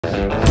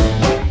Hello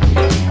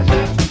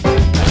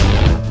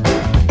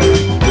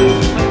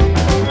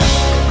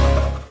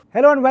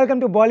and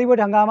welcome to Bollywood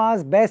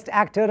Hungama's Best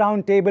Actor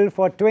Roundtable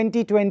for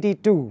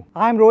 2022.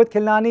 I'm Rohit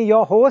Khilnani,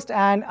 your host,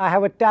 and I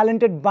have a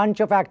talented bunch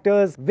of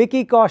actors: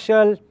 Vicky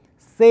Kaushal,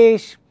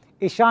 Sesh,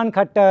 Ishaan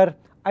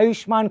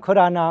Ayushmann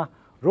Khurrana,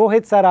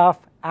 Rohit Saraf,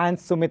 and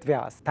Sumeet.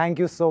 Thank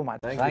you so much.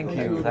 Thank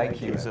you.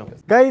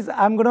 Guys,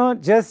 I'm gonna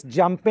just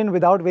jump in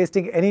without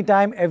wasting any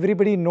time.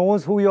 Everybody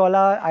knows who you all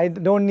are. I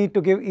don't need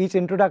to give each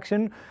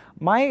introduction.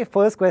 My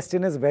first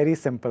question is very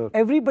simple.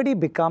 Everybody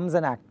becomes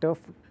an actor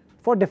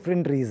for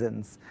different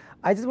reasons.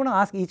 I just want to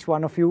ask each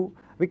one of you.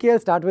 Vicky, I'll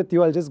start with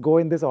you. I'll just go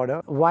in this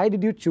order. Why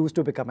did you choose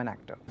to become an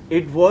actor?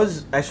 It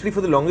was actually,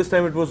 for the longest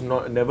time, it was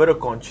never a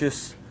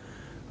conscious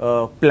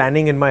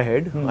planning in my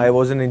head. I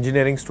was an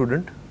engineering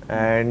student,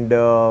 and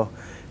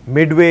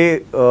midway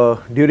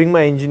during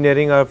my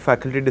engineering, our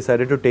faculty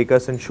decided to take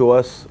us and show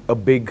us a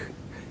big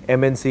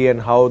MNC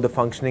and how the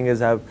functioning is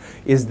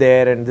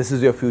there, and this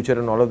is your future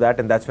and all of that.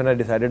 And that's when I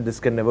decided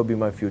this can never be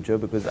my future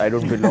because I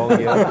don't belong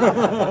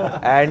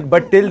here.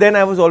 But till then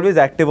I was always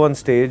active on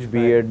stage,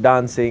 be it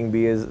dancing,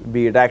 be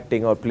it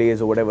acting or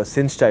plays or whatever,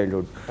 since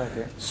childhood.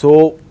 Okay.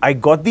 So I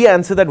got the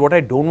answer that what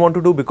I don't want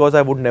to do, because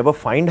I would never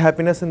find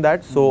happiness in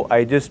that. So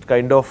I just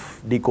kind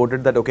of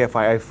decoded that, okay, if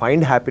I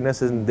find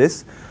happiness in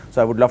this,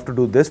 so I would love to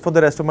do this for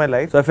the rest of my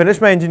life. So I finished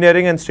my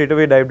engineering and straight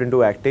away dived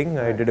into acting.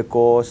 I did a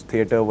course,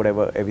 theatre,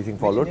 whatever, everything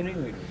followed.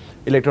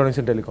 Electronics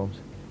and telecoms.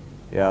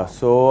 Yeah,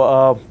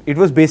 so it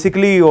was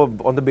basically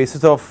on the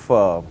basis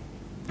of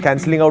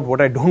cancelling out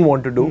what I don't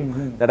want to do,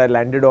 that I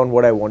landed on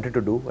what I wanted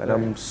to do. And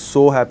I'm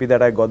so happy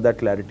that I got that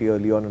clarity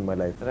early on in my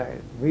life.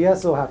 Right. We are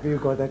so happy you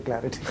got that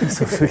clarity.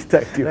 So sweet,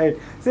 thank you. Right.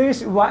 So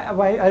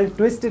why, I'll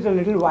twist it a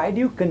little. Why do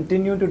you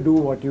continue to do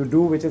what you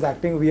do, which is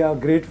acting? We are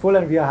grateful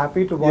and we are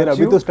happy to watch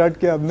you. अभी तो start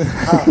किया आपने.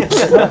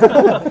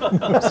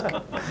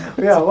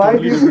 Yeah, why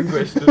do you?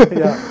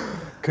 Yeah.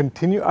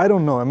 Continue? I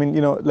don't know. I mean,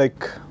 you know,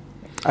 like,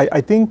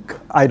 I think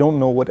I don't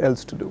know what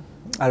else to do.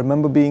 I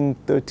remember being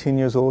 13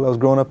 years old. I was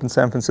growing up in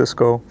San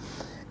Francisco,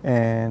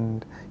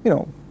 and you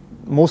know,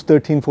 most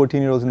 13,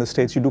 14-year-olds in the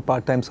States, you do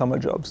part-time summer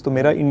jobs. So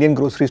मेरा Indian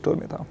grocery store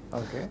में था.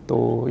 Okay.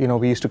 So you know,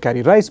 we used to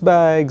carry rice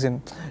bags,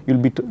 and you'll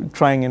be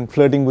trying and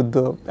flirting with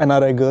the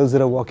NRI girls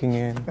that are walking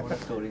in.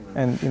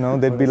 And you know,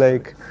 they'd be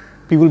like,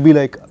 people will be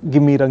like,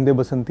 give me Rang De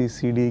Basanti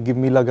CD, give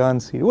me Lagan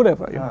CD,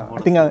 whatever. You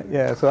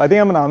know. So I think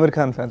I'm an Amir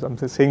Khan fan, so I'm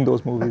saying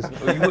those movies.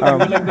 You were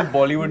like the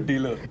Bollywood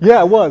dealer. Yeah,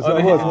 I was.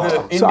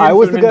 So I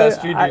was the guy.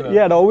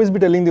 Yeah, I'd always be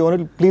telling the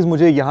owner, please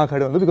mujhe yahan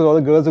khade hona, because all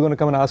the girls are going to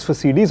come and ask for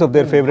CDs of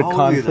their favorite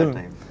Khan film.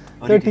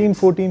 13,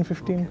 14,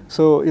 15.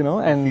 So, you know,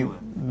 and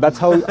that's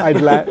how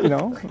I'd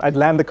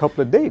land a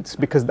couple of dates,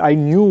 because I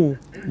knew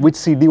which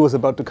CD was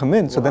about to come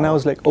in. So then I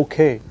was like,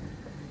 okay,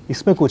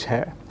 isme kuch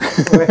hai.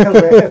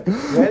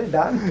 Well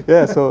done.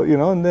 Yeah, so, you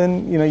know, and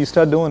then, you know, you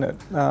start doing it.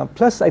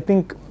 Plus, I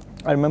think,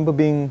 I remember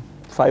being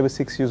 5 or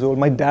 6 years old.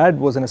 My dad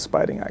was an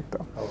aspiring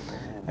actor. Okay.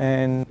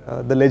 And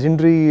the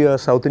legendary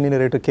South Indian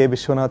narrator K.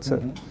 Vishwanath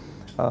sir,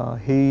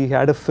 he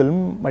had a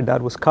film, my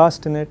dad was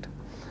cast in it.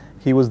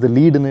 He was the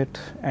lead in it,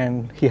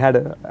 and he had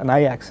an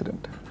eye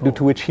accident, due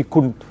to which he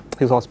couldn't.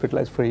 He was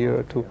hospitalized for a year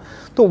or two.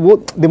 So wo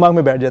dimag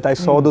mein baith jata. I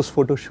saw those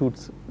photo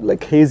shoots,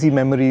 like hazy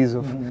memories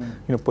of, you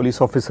know,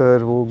 police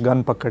officer, wo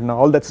gun pakadna,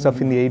 all that stuff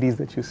in the 80s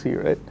that you see,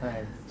 right?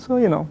 So,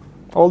 you know,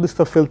 all this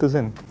stuff filters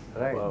in.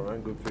 Right. Wow,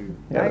 man, good for you.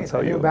 Yeah, that's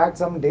how you bagged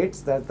some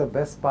dates. That's the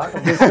best part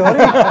of the story.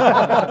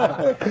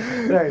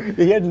 Right.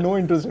 He had no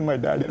interest in my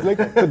dad. It's like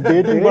the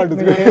dating part is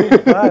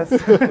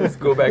good. Let's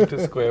go back to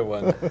square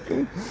one.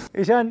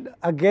 Ishaan,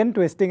 again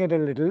twisting it a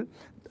little.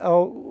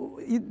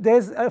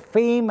 There's a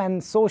fame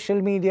and social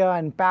media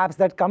and paps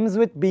that comes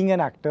with being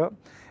an actor.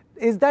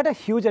 Is that a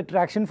huge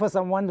attraction for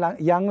someone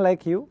young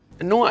like you?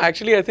 No,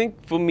 actually, I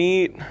think for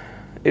me,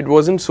 it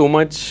wasn't so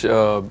much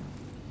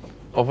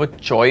of a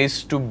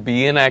choice to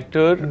be an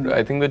actor.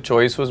 I think the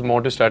choice was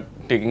more to start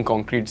taking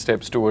concrete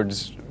steps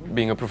towards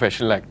being a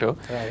professional actor.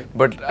 Right.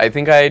 But I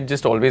think I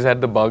just always had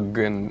the bug,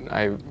 and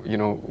I, you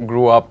know,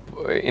 grew up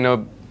in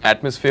a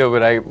atmosphere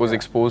where I was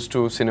exposed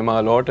to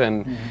cinema a lot,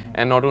 and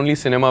not only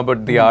cinema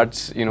but the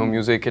arts, you know,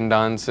 music and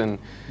dance, and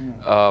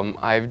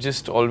I've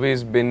just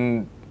always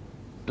been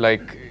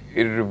like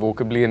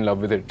irrevocably in love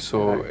with it.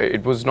 So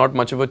it was not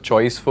much of a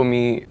choice for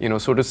me, you know,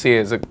 so to say,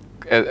 as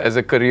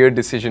a career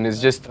decision.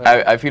 It's just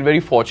I feel very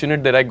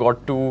fortunate that I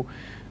got to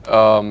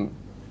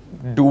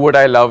do what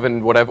I love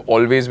and what I've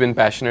always been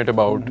passionate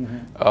about,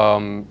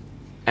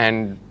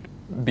 and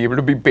be able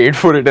to be paid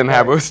for it and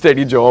have a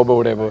steady job or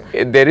whatever.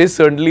 There is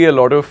certainly a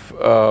lot of,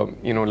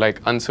 you know,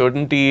 like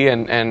uncertainty,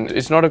 and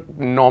it's not a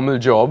normal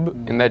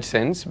job in that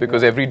sense,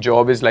 because every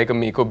job is like a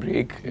make or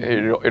break.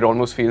 It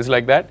almost feels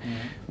like that.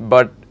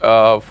 But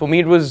for me,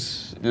 it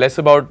was less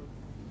about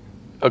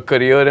a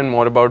career and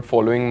more about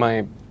following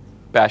my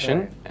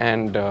passion.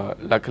 And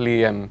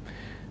luckily, you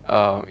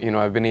know,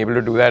 I've been able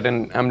to do that,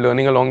 and I'm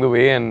learning along the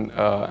way, and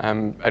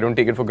I don't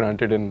take it for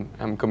granted, and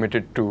I'm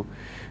committed to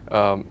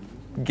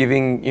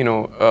giving, you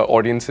know,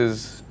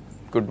 audiences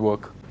good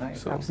work.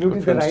 Nice. So, Absolutely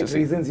good the films to right see.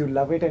 reasons. You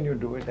love it and you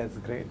do it. That's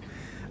great.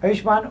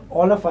 Ayushmann,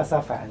 all of us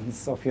are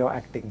fans of your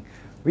acting.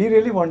 We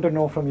really want to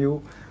know from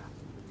you,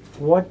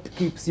 what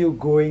keeps you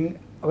going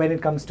when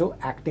it comes to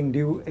acting? Do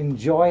you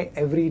enjoy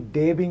every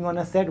day being on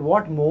a set?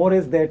 What more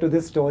is there to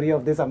this story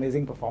of these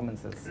amazing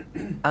performances?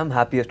 I'm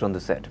happiest on the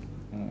set.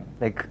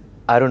 Like,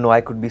 I don't know,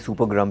 I could be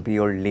super grumpy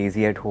or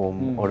lazy at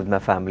home or with my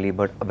family,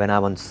 but when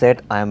I'm on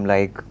set, I'm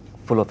like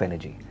full of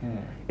energy.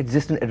 It's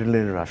just an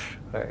adrenaline rush.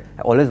 Right.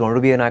 I always wanted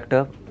to be an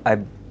actor.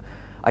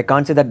 I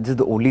can't say that this is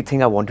the only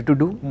thing I wanted to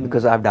do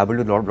because I've dabbled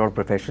with a lot of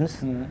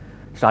professions.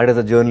 Started as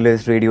a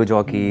journalist, radio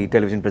jockey,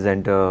 television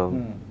presenter,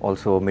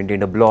 also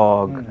maintained a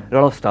blog, a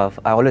lot of stuff.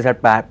 I always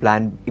had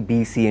plan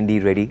B, C and D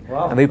ready.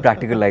 Wow. I'm very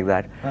practical like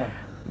that.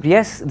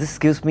 Yes, this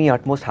gives me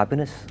utmost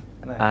happiness.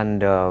 Nice.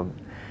 And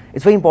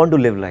it's very important to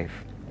live life.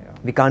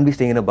 We can't be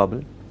staying in a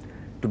bubble.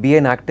 To be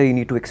an actor, you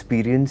need to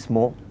experience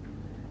more,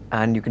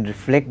 and you can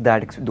reflect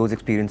those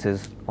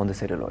experiences on the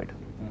celluloid.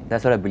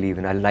 That's what I believe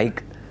in. I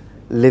like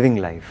living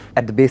life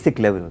at the basic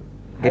level.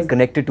 Get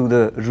connected to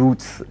the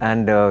roots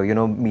and you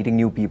know, meeting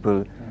new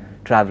people,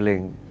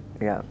 traveling.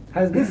 Yeah.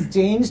 Has this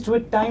changed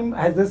with time?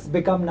 Has this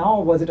become now,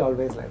 or was it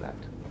always like that?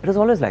 It was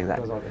always like that.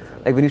 It was always like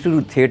that. Like when we used to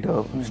do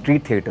theatre,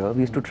 street theatre,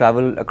 we used to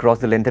travel across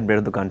the length and breadth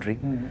of the country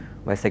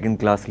by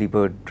second-class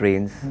sleeper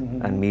trains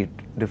and meet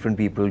different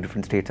people,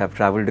 different states. I've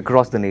travelled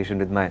across the nation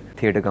with my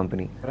theatre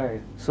company. Right.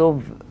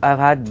 So I've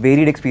had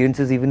varied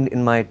experiences even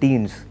in my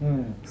teens.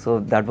 So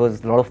that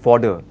was a lot of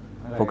fodder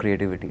for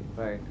creativity.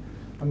 Right.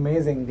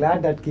 Amazing.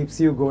 Glad that keeps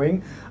you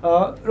going.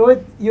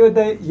 Rohit, you're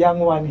the young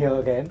one here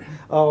again.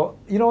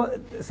 You know,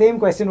 same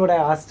question what I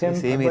asked him.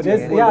 Same age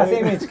Just- again. yeah,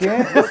 same age.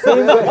 Same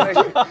question.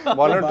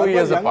 1 or 2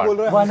 years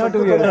apart. 1 or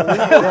 2 years.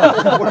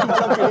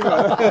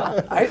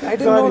 I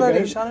didn't know that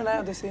Ishaan and I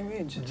are the same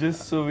age.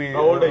 Just so we. How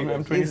old are you?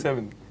 I'm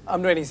 27.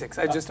 I'm 26.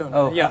 I just turned.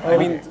 Oh. Yeah, I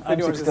mean, I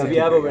knew I was the same. We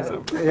have a winner.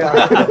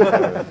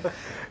 Yeah.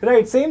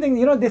 Right. Same thing.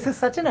 You know, this is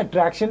such an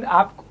attraction.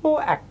 आपको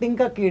acting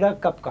का कीड़ा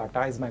कब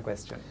काटा is my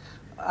question.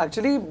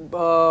 Actually,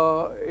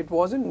 it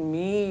wasn't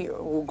me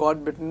who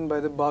got bitten by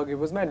the bug. It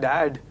was my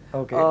dad.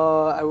 Okay.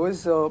 I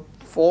was 4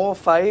 or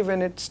 5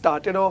 and it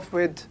started off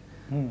with,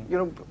 you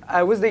know,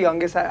 I was the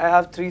youngest. I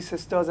have 3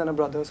 sisters and a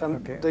brother, so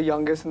I'm the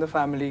youngest in the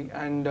family.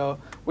 And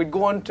we'd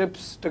go on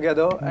trips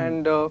together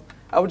and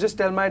I would just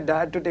tell my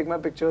dad to take my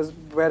pictures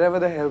wherever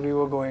the hell we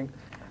were going.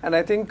 And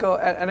I think,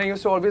 and I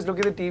used to always look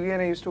at the TV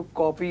and I used to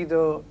copy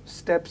the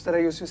steps that I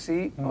used to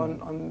see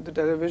on the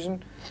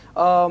television.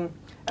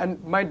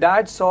 And my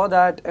dad saw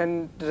that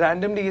and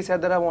randomly he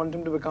said that I want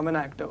him to become an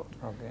actor.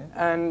 Okay.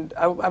 And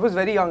I was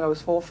very young, I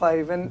was 4 or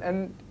 5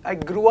 and I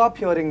grew up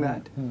hearing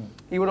that.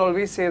 He would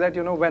always say that,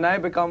 you know, when I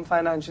become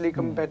financially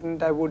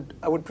competent, I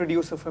would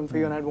produce a film for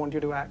you and I'd want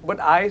you to act. But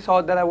I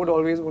thought that I would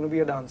always want to be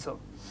a dancer.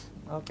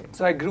 Okay.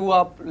 So I grew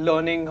up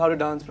learning how to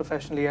dance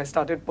professionally. I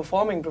started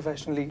performing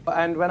professionally.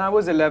 And when I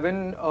was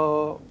 11,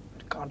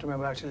 can't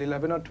remember actually,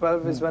 11 or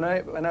 12 is when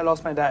I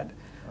lost my dad.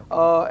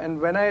 And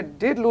when I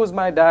did lose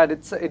my dad,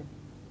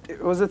 it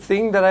was a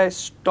thing that I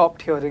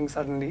stopped hearing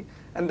suddenly,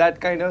 and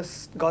that kind of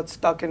got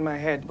stuck in my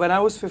head. When I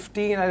was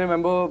 15, I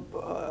remember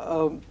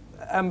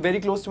I'm very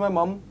close to my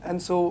mom,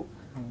 and so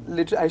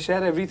literally I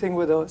share everything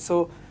with her.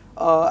 So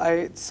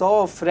I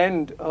saw a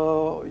friend,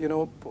 you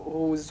know,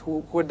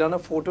 who had done a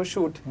photo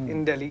shoot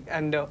in Delhi,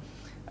 and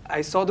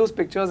I saw those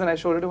pictures and I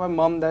showed it to my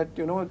mom that,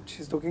 you know,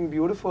 she's looking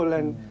beautiful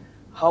and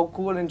how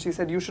cool, and she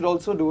said, you should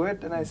also do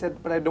it. And I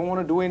said, but I don't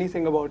want to do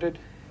anything about it.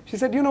 She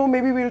said, you know,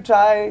 maybe we'll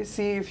try,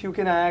 see if you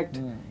can act.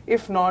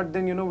 If not,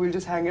 then, you know, we'll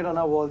just hang it on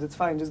our walls. It's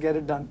fine, just get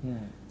it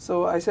done.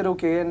 So I said,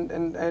 okay,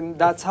 and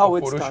that's how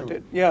it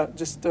started. Yeah,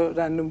 just a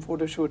random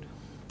photo shoot.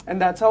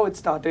 And that's how it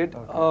started.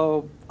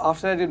 Okay.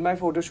 After I did my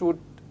photo shoot,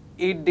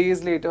 8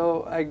 days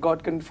later, I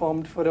got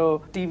confirmed for a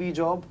TV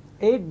job.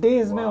 8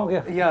 days mein ho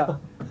gaya? Yeah.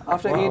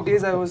 After 8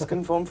 days, I was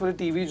confirmed for a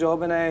TV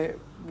job and I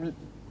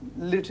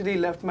literally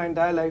left my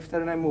entire life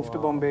there and I moved to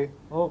Bombay.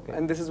 Okay.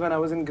 And this is when I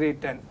was in grade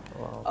 10.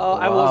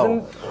 I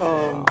wasn't...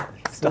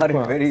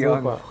 Started very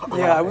young.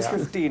 Yeah, I was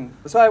 15.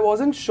 So I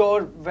wasn't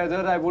sure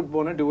whether I would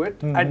want to do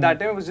it. At that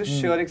time, it was just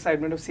sheer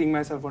excitement of seeing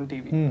myself on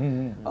TV.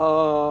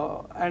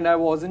 And I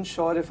wasn't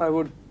sure if I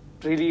would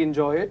really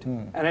enjoy it,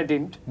 and I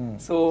didn't.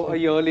 So a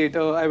year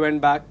later, I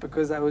went back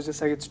because I was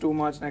just like, it's too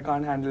much and I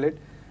can't handle it.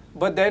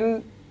 But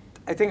then,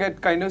 I think I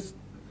kind of...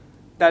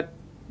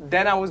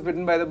 Then I was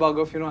bitten by the bug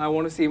of, you know, I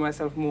want to see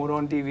myself more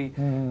on TV.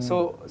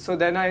 So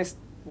then I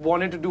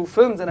wanted to do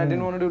films and I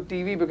didn't want to do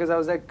TV because I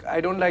was like,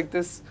 I don't like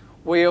this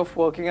way of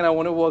working and I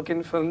want to work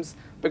in films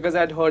because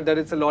I'd heard that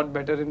it's a lot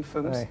better in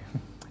films. Right.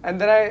 And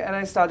then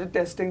I started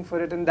testing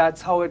for it and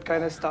that's how it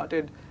kind of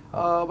started.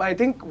 I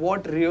think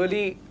what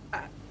really,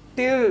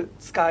 till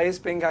Sky is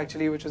Pink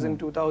actually, which was in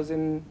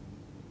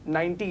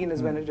 2019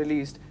 is when it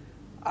released,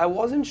 I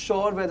wasn't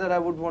sure whether I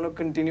would want to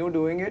continue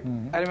doing it.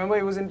 I remember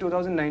it was in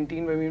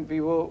 2019 when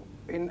we were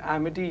in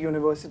Amity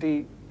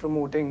University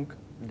promoting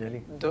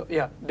Delhi.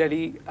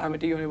 Delhi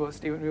Amity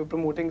University when we were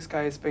promoting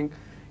Sky is Pink.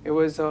 It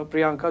was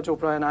Priyanka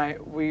Chopra and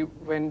we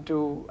went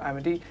to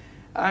Amity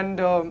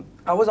And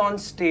I was on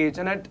stage,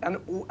 and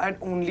I'd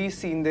only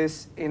seen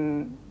this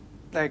in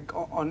like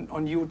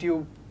on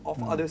YouTube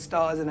of other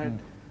stars, and I'd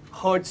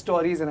heard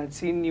stories and I'd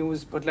seen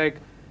news, but like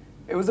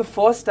it was the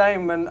first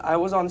time when I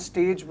was on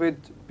stage with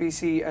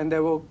PC and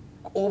there were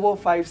over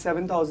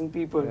 5,000-7,000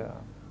 people,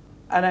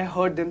 and I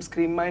heard them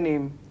scream my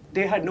name.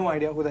 They had no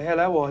idea who the hell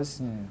I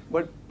was,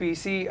 but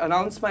PC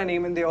announced my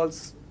name and they all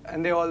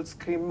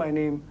screamed my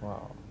name.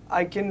 Wow.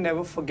 I can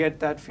never forget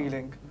that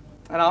feeling.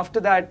 And after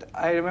that,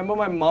 I remember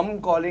my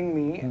mum calling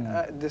me.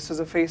 This was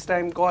a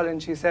FaceTime call,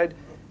 and she said,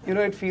 "You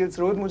know, it feels,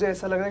 Rohit, मुझे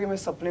ऐसा लग रहा है कि मैं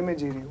सपने में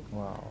जी रही हूँ."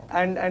 Wow.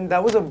 And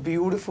that was a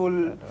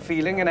beautiful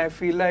feeling, and I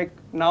feel like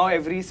now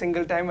every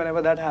single time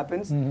whenever that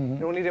happens,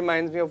 it only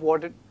reminds me of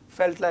what it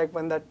felt like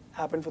when that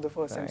happened for the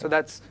first time. So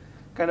that's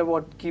kind of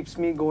what keeps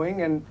me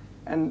going, and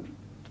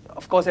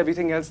of course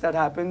everything else that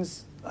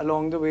happens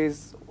along the way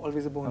is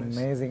always a bonus.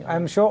 Amazing.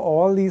 I'm sure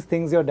all these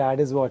things your dad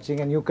is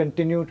watching and you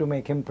continue to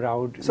make him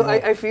proud. So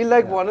I feel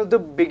like one of the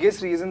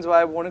biggest reasons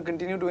why I want to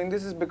continue doing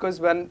this is because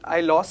when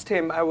I lost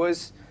him, I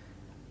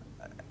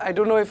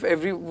don't know if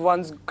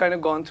everyone's kind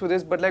of gone through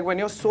this, but like when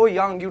you're so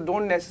young, you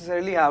don't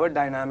necessarily have a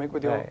dynamic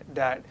with your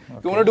dad.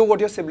 You want to do what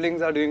your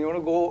siblings are doing. You want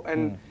to go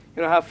and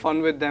have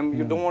fun with them.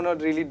 You don't want to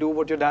really do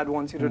what your dad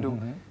wants you to do.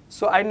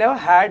 So I never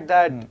had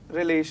that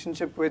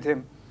relationship with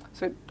him.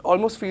 So it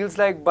almost feels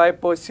like by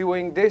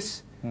pursuing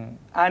this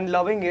and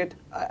loving it,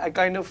 I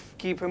kind of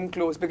keep him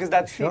close, because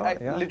that's I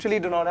literally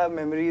do not have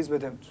memories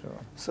with him.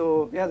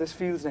 So yeah, this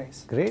feels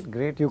nice. Great,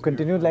 great. You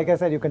continue, like I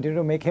said, you continue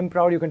to make him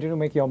proud, you continue to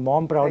make your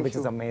mom proud, which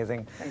is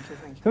amazing. Thank you,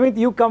 thank you. Sumeet,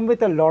 you come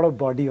with a lot of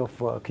body of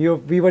work.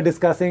 We were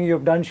discussing,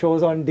 you've done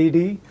shows on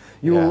DD,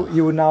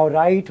 you now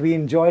write, we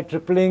enjoy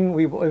tripling,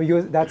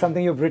 that's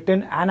something you've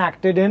written and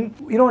acted in.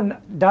 You know,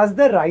 does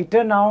the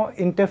writer now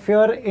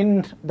interfere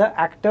in the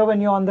actor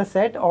when you're on the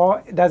set,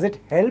 or does it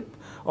help?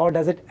 Or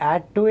does it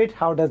add to it?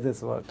 How does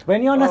this work?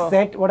 When you're on a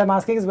set, what I'm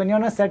asking is, when you're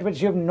on a set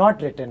which you have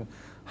not written,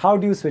 how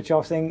do you switch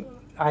off saying,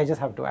 I just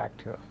have to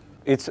act here?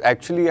 It's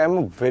actually, I'm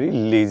a very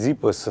lazy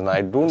person.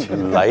 I don't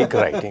like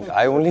writing.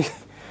 I only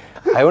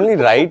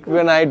write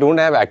when I don't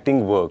have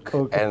acting work.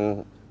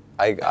 And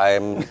I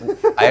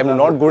am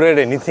not good at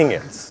anything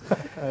else.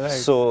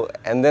 So,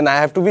 and then I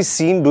have to be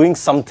seen doing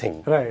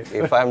something.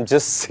 If I'm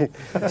just,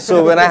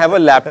 so when I have a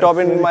laptop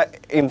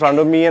in front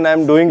of me and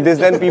I'm doing this,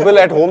 then people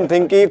at home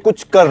think कि ये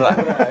कुछ कर रहा है.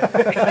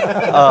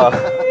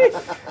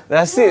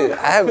 That's it.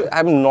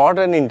 I'm not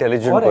an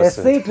intelligent person. और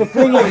ऐसे ही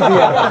tripling लिख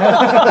दिया.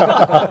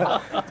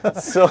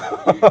 So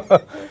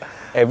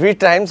every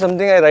time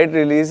something I write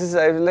releases,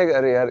 I feel like,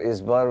 अरे यार इस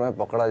बार मैं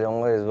पकड़ा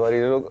जाऊँगा, इस बार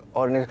ये लोग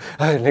और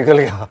निकल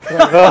गया.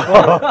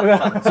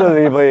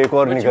 So भाई एक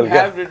और निकल गया. You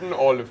have written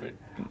all of it.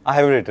 I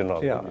have written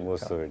all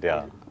most of it,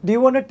 yeah. Do you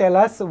want to tell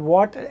us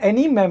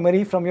any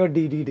memory from your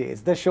DD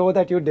days, the show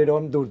that you did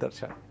on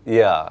Doordarshan?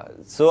 Yeah,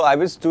 so I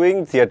was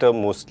doing theatre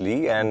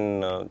mostly,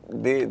 and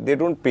they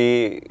don't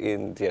pay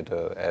in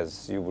theatre,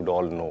 as you would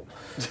all know.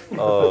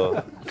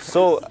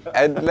 So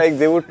like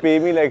they would pay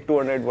me like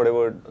 200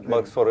 whatever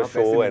bucks for a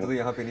show, and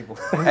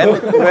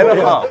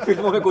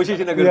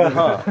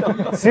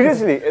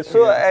seriously.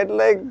 So at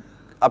like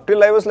up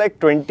till I was like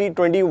 20,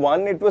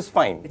 21, it was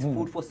fine. It's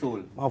food for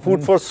soul.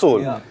 Food for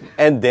soul. Yeah.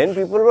 And then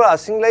people were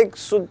asking like,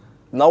 so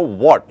now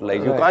what?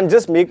 Like you can't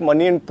just make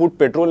money and put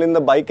petrol in the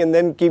bike and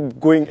then keep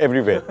going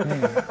everywhere.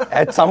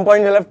 At some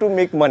point you'll have to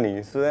make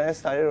money. So then I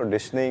started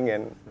auditioning,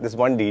 and this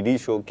one DD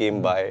show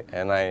came by,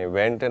 and I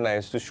went and I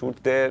used to shoot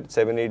there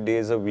 7-8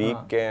 days a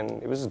week,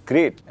 and it was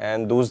great.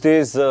 And those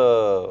days,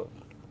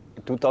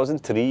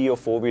 2003 or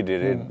 4 we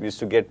did it. We used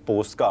to get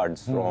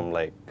postcards from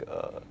like,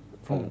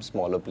 from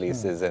smaller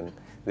places, and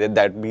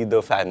that'd be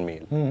the fan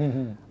mail.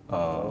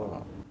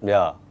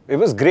 Yeah, it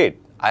was great.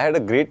 I had a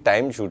great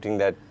time shooting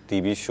that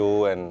TV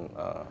show, and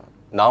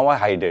now I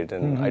hide it,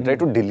 and I try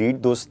to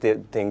delete those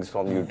things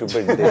from YouTube,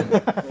 but then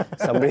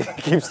somebody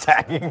keeps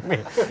tagging me.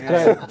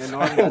 Yeah, they're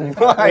not done.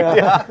 No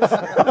idea.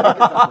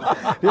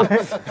 There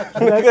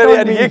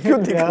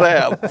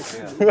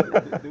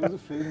was a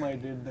film I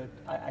did that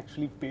I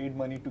actually paid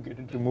money to get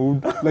it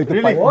removed. Like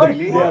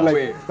Really? Yeah,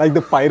 like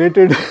the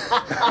pirated,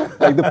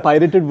 like the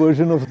pirated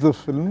version of the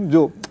film.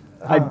 जो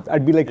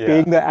I'd be like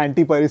paying the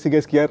anti-piracy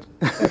guys कि यार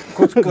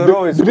कुछ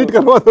करो इसको. delete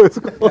करवा दो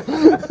इसको.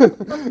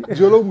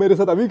 जो लोग मेरे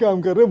साथ अभी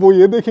काम कर रहे हैं वो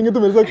ये देखेंगे तो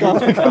मेरे साथ काम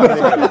नहीं कर.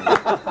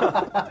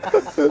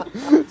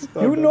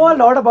 You know a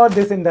lot about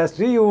this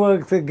industry. You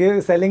were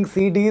selling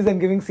CDs and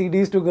giving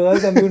CDs to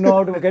girls, and you know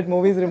how to get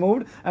movies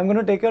removed. I'm going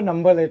to take your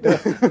number later.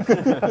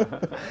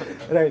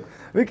 Right.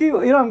 Vicky,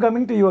 you know, I'm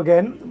coming to you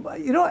again.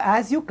 You know,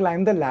 as you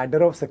climb the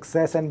ladder of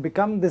success and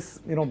become this,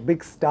 you know,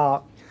 big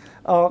star,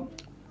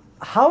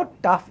 how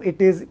tough it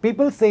is.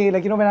 People say,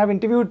 like, you know, when I've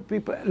interviewed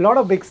people, a lot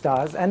of big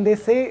stars, and they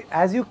say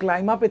as you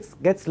climb up, it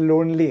gets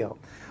lonelier.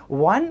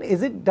 One,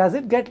 does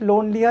it get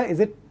lonelier? Is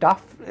it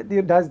tough?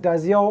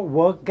 Does your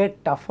work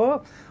get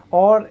tougher?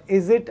 Or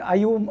are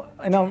you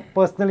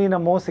personally in a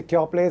more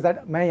secure place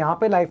that मैं यहाँ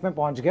पे life में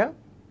पहुँच गया,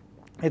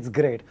 it's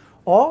great?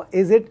 Or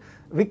is it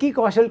Vicky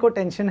Kaushal को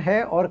tension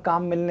है और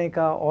काम मिलने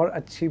का और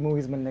अच्छी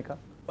movies मिलने का?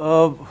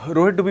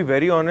 Rohit, to be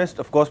very honest,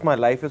 of course my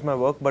life is my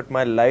work, but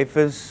my life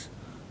is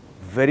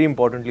very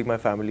importantly my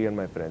family and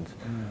my friends.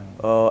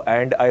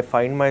 And I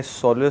find my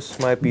solace,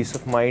 my peace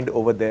of mind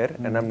over there,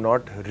 and I'm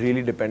not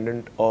really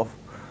dependent of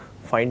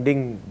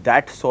finding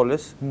that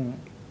solace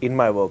in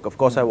my work. Of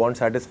course I want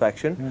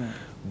satisfaction,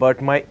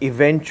 but my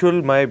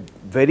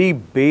very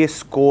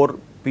base core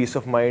peace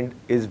of mind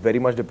is very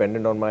much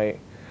dependent on my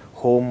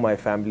home, my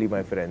family,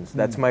 my friends.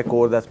 That's my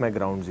core, that's my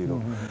ground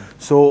zero.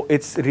 So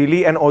it's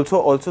really, and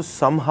also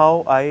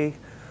somehow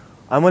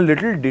I'm a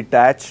little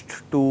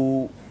detached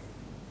to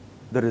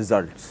the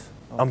results.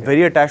 Okay. I'm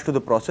very attached to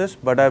the process,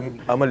 but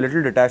I'm a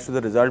little detached to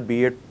the result,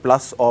 be it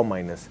plus or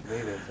minus.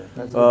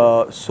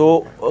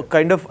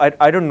 Kind of,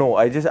 I don't know.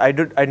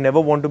 I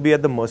never want to be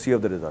at the mercy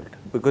of the result,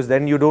 because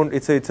then you don't.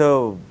 It's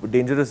a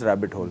dangerous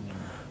rabbit hole.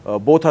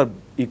 Both are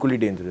equally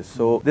dangerous.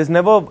 So there's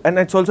never, and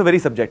it's also very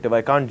subjective.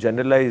 I can't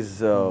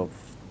generalize, you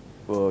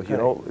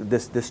know,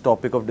 this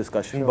topic of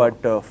discussion. Sure.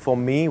 But for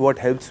me, what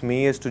helps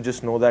me is to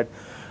just know that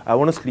I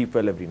want to sleep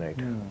well every night,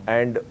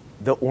 and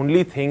the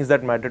only things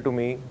that matter to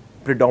me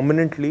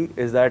predominantly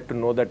is that to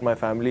know that my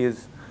family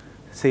is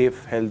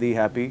safe, healthy,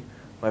 happy,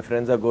 my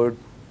friends are good,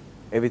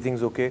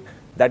 everything's okay.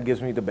 That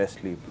gives me the best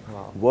sleep.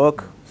 Wow.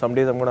 Work, some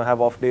days I'm going to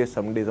have off days,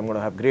 some days I'm going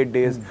to have great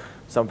days,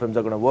 some films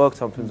are going to work,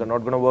 some films are not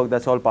going to work,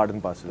 that's all part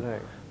and parcel.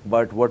 Right.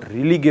 But what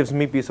really gives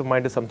me peace of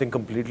mind is something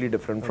completely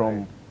different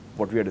from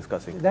what we are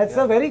discussing. That's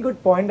a very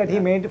good point that he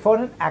made. For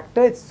an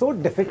actor, it's so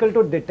difficult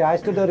to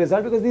detach to the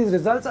result, because these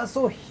results are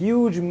so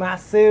huge,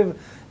 massive,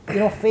 you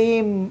know,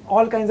 fame,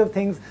 all kinds of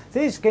things.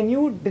 Sej, can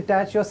you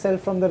detach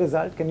yourself from the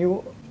result? Can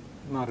you?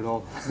 Not at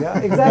all. Yeah,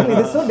 exactly.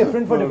 It's so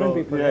different for different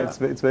people. Yeah, it's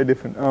very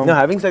different. Now,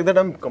 having said that,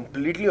 I'm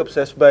completely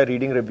obsessed by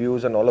reading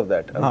reviews and all of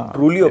that. I'm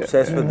truly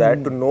obsessed with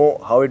that, to know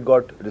how it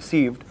got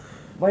received.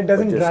 But it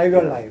doesn't drive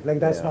your life. Like,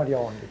 that's not your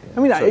only thing. I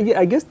mean,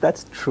 I guess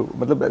that's true.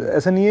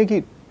 ऐसा नहीं है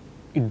कि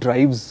it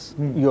drives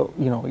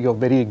your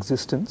very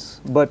existence.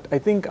 But I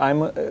think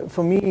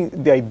for me,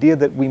 the idea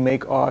that we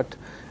make art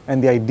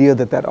and the idea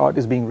that that art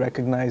is being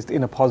recognized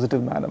in a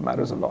positive manner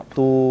matters a lot.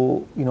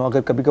 So, you know,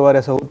 अगर कभी कभार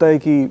ऐसा होता है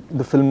कि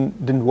the film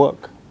didn't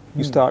work,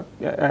 you start,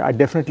 I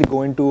definitely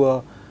go into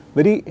a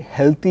very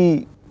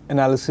healthy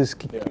analysis.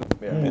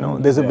 You know,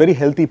 there's a very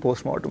healthy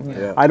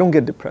postmortem. I don't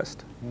get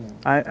depressed.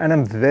 And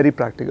I'm very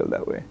practical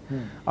that way.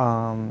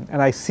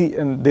 And I see,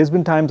 and there's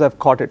been times I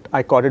caught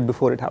it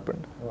before it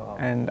happened. Wow.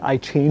 And I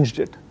changed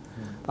it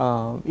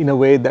in a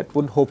way that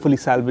would hopefully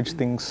salvage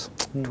things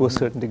to a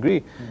certain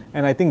degree.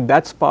 And I think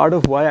that's part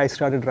of why I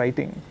started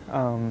writing.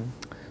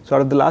 So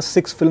out of the last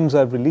 6 films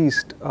I've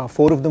released,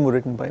 4 of them were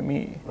written by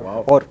me,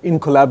 or in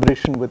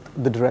collaboration with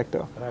the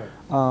director. Right.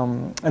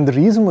 And the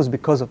reason was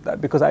because of that,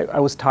 because I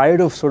was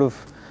tired of sort of,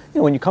 you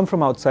know, when you come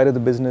from outside of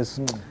the business,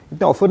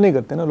 इतने offer नहीं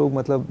करते ना लोग,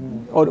 मतलब,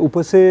 और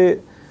ऊपर से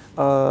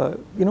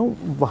you know,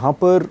 वहाँ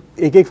पर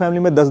एक फैमिली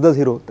में 10-10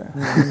 हीरो होते हैं.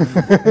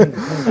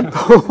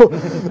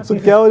 तो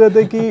क्या हो जाता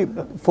है कि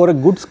for a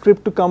good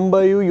script to come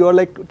by you are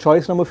like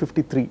choice number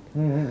 53.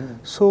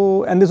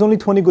 So, and there's only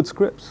 20 good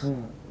scripts.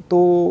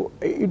 So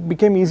it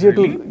became easier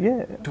to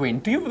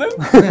 20 of them.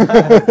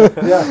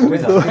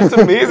 It's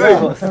amazing.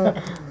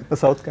 The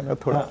South kind of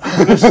thoda.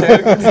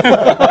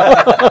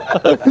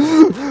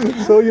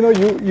 So, you know,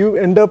 you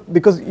end up,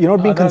 because you're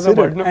not being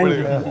considered.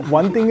 And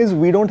one thing is,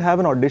 we don't have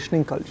an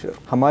auditioning culture.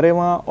 हमारे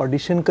वहाँ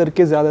audition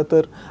करके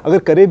ज़्यादातर अगर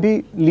करे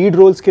भी lead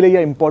roles के लिए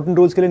या important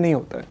roles के लिए नहीं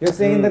होता है. You're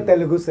saying in the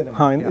Telugu cinema.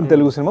 हाँ, in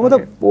Telugu cinema.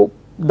 मतलब वो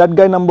that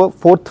guy number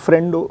fourth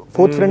friend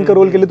का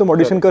role के लिए तुम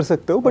audition कर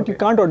सकते हो, but you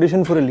can't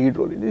audition for a lead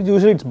role.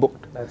 Usually it's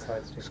booked. That's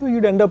right. So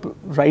you'd end up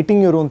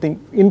writing your own thing,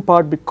 in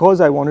part because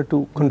I wanted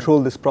to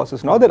control this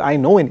process. Not that I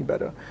know any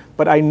better,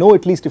 but I know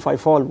at least if I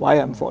fall, why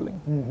I'm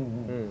falling.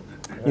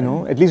 You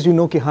know, at least you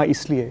know कि हाँ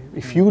इसलिए.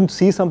 If you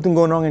see something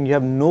going wrong and you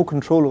have no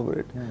control over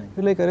it,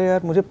 you're like, अरे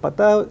यार मुझे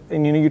पता,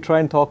 and you know, you try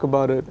and talk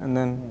about it, and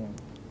then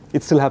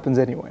it still happens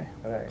anyway.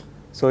 Right.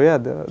 So yeah,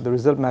 the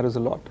result matters a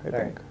lot, I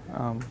think.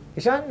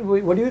 Ishaan,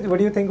 what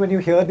do you think when you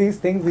hear these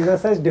things? These are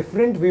such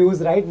different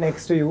views right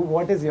next to you.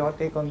 What is your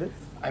take on this?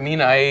 I mean,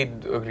 I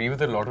agree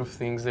with a lot of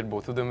things that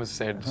both of them have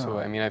said. So,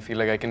 I mean, I feel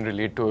like I can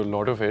relate to a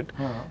lot of it.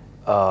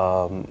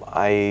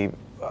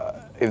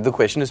 If the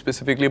question is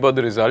specifically about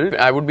the result,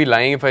 I would be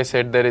lying if I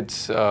said that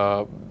it's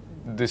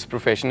this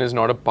profession is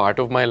not a part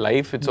of my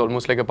life. It's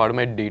almost like a part of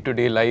my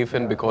day-to-day life,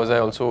 and because I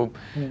also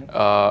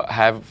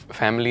have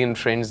family and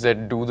friends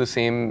that do the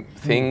same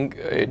thing,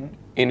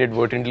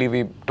 inadvertently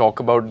we talk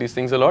about these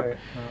things a lot.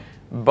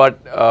 But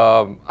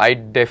I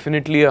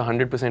definitely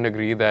 100%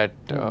 agree that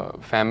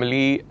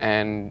family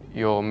and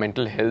your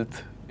mental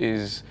health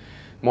is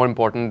more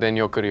important than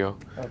your career.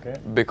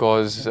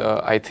 Because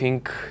I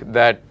think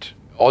that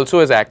also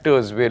as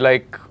actors, we're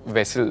like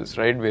vessels,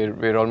 right?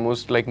 We're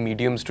almost like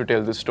mediums to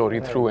tell the story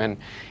through. And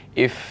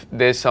if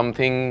there's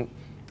something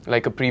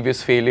like a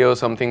previous failure or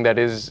something that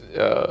is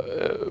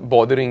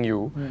bothering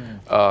you,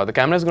 the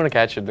camera is going to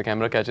catch it. The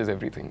camera catches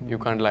everything. You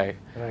can't lie.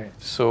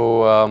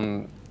 So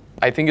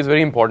I think it's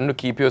very important to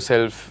keep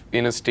yourself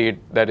in a state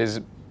that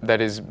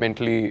is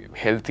mentally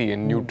healthy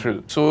and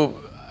neutral. So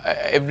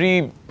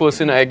every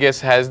person, I guess,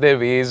 has their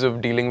ways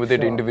of dealing with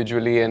it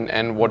individually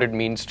and what it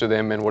means to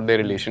them and what their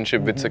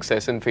relationship with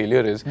success and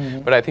failure is.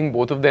 But I think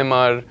both of them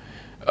are,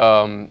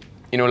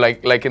 you know,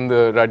 like in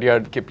the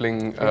Rudyard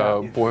Kipling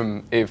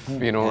poem, if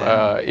you know,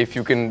 if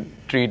you can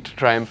treat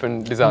triumph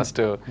and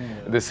disaster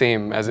the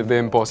same as if they're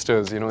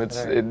imposters, you know,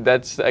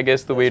 that's I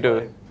guess the way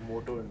to.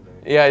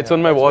 Yeah, it's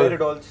on my wall. Where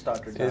it all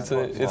started.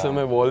 It's on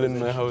my wall in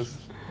my house.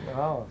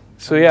 Wow.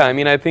 So yeah, I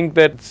mean, I think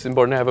that it's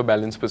important to have a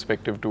balanced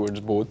perspective towards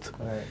both.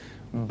 Right.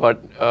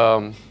 But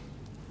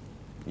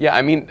yeah,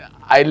 I mean,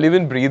 I live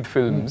and breathe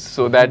films,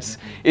 so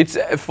it's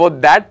for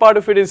that part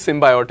of it is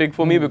symbiotic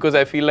for me, because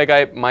I feel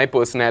like my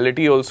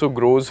personality also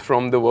grows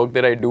from the work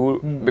that I do,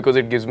 because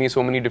it gives me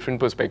so many different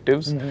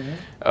perspectives.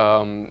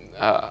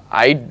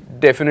 I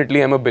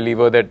definitely am a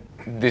believer that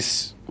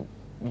this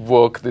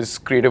work, this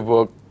creative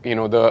work, you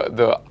know,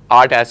 the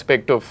art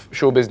aspect of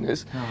show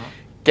business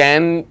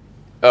can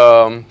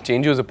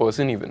change you as a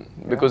person even,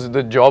 because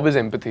the job is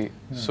empathy.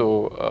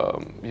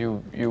 So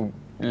you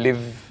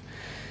live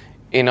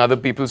in other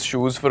people's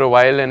shoes for a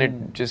while, and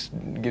it just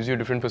gives you a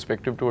different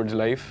perspective towards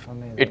life.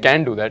 Amazing. It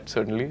can do that,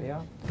 certainly.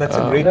 Yeah. That's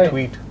a great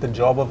tweet. The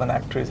job of an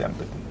actor is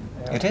empathy.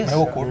 It is.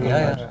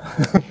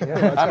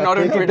 I'm not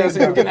on Twitter,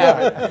 so you can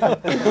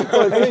have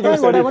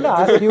it. What I want to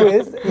ask you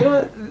is, you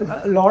know,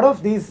 a lot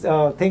of these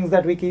things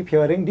that we keep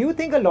hearing, do you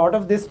think a lot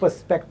of this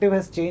perspective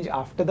has changed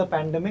after the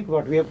pandemic,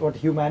 what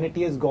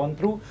humanity has gone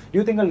through? Do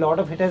you think a lot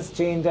of it has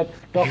changed, that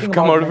talking You've about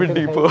come out of it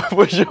mental deeper, health?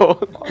 for sure.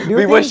 Do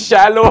We you were think-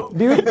 shallow,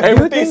 Do you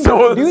empty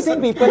souls.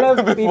 think people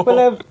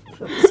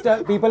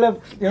have,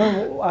 you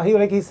know,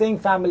 like he's saying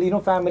family, you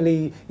know,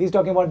 family, he's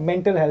talking about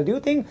mental health. Do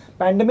you think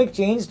pandemic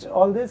changed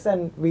all this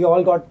and we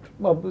all got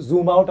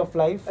zoom out of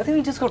life? I think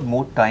we just got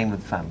more time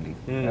with family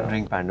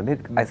during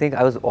pandemic. I think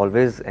I was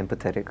always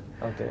empathetic.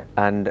 Okay.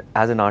 And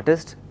as an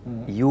artist,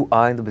 you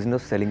are in the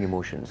business of selling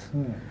emotions.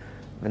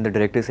 When the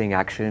director is saying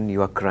action,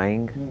 you are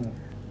crying,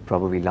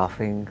 probably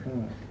laughing,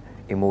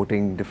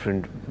 emoting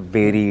different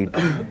varied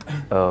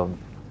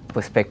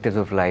perspectives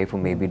of life, or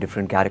maybe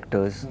different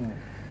characters.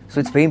 So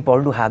it's very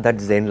important to have that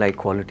Zen-like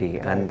quality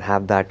and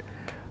have that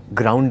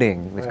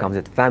grounding which comes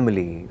with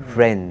family,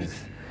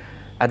 friends.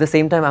 At the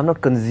same time, I'm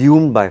not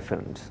consumed by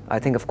films. I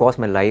think, of course,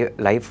 my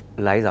life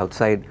lies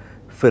outside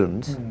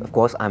films. Of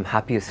course, I'm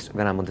happiest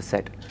when I'm on the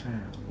set.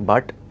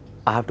 But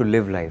I have to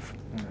live life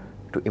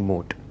to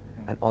emote.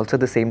 And also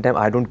at the same time,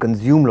 I don't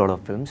consume a lot of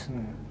films.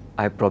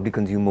 I probably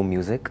consume more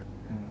music,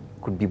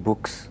 could be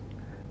books.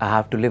 I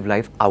have to live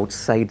life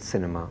outside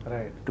cinema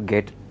to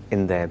get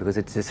in there, because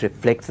it just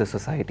reflects the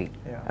society.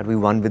 And we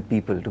one with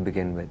people to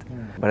begin with.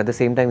 But at the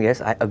same time, yes,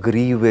 I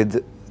agree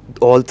with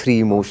all three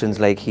emotions.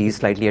 Like, he's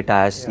slightly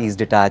attached, he's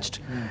detached,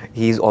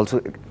 he's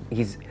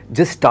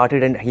just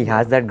started, and he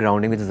has that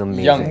grounding, which is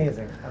amazing.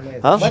 Amazing.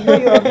 Huh? But no,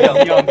 you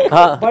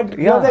have, but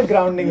you have that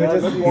grounding, which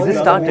is He just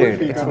started.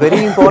 It's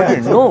very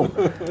important. No.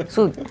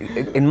 So,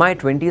 in my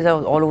 20s, I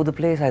was all over the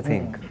place, I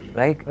think.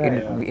 Like,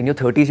 in your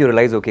 30s, you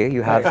realize, okay,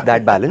 you have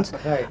that balance.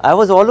 I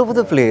was all over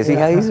the place.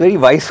 He's very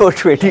wise for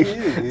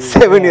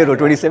 27-year-old,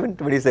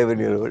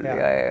 27-year-old.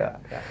 Yeah.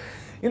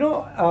 You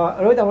know,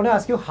 Rohit, I want to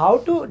ask you how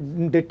to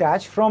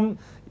detach from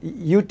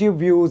YouTube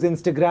views,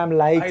 Instagram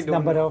likes,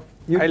 number of...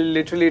 I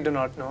literally do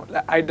not know.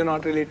 I do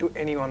not relate to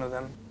any one of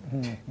them.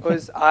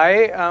 Because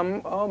I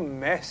am a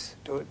mess,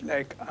 dude.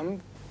 Like,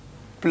 I'm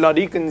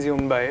bloody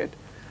consumed by it.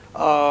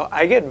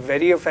 I get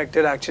very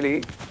affected,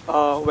 actually,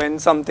 when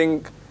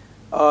something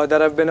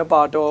that I've been a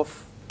part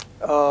of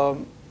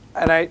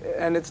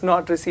and it's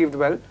not received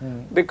well,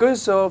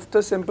 because of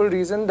the simple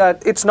reason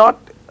that it's not...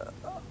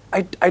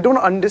 I don't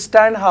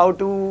understand how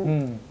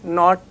to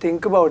not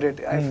think about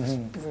it.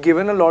 I've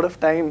given a lot of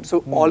time.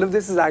 So all of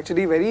this is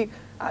actually very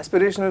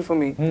aspirational for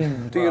me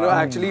to, you know,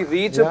 actually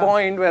reach a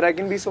point where I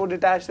can be so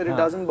detached that it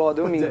doesn't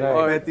bother me.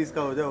 But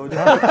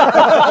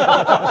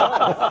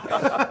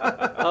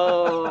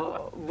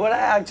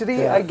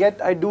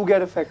I do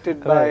get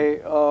affected by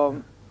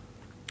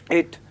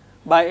it,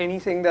 by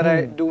anything that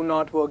I do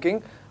not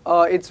working.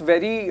 It's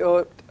very,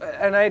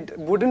 and I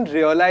wouldn't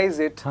realize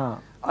it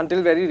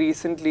until very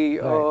recently.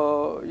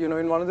 You know,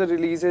 in one of the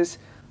releases,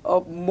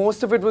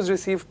 most of it was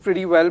received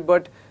pretty well,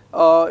 but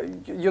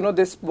you know,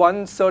 this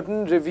one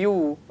certain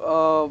review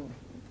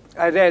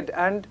I read,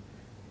 and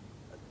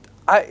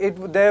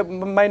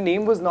my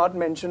name was not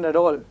mentioned at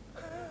all.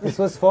 This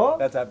was for?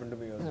 That's happened to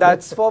me also.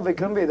 That's for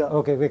Vikram Veda.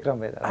 Okay, Vikram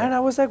Veda. Right. And I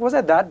was like, was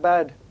I that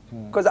bad?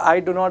 Because I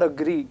do not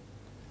agree.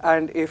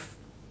 And if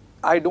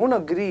I don't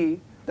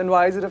agree, then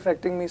why is it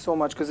affecting me so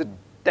much? Because it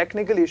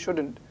technically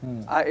shouldn't.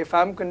 If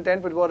I'm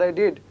content with what I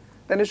did,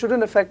 then it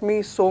shouldn't affect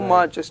me so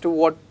much as to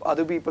what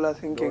other people are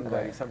thinking.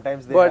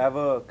 Sometimes they have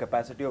a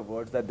capacity of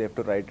words that they have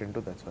to write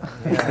into, that's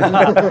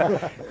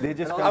why. They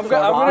just I'm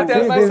going to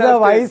tell This is a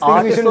wise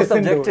myself thing we should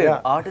listen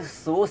to. Art is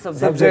so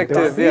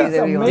subjective.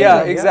 Yeah,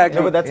 Yeah, exactly.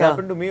 No, but that's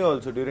happened to me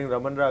also during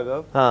Raman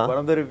Raghav. One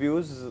of the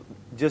reviews,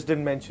 just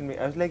didn't mention me.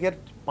 I was like, यार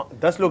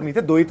 10 लोग नहीं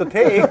थे, 2 ही तो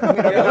थे, एक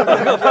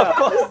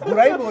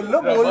बुराई बोल लो.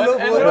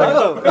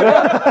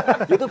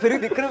 ये तो फिर भी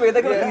विक्रम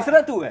वेदा का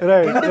तीसरा तू है.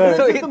 Right.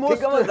 So think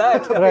about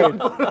that. Right.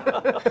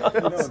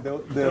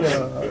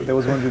 There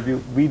was one review.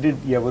 We did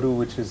Yavaru,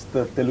 which is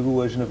the Telugu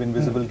version of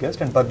Invisible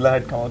Guest, and Badla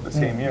had come out the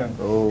same year.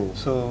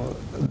 So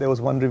there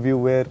was one review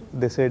where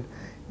they said,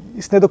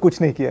 इसने तो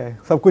कुछ नहीं किया है,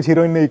 सब कुछ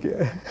heroine ने ही किया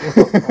है.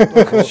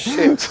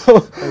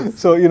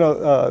 So you know,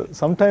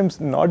 sometimes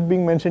not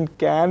being mentioned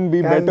can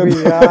be better.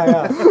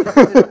 Yeah.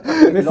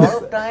 A lot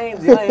of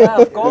times, yeah,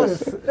 of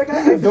course. Like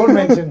Don't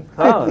mention.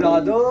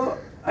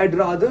 I'd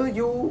rather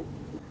you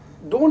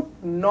don't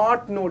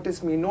not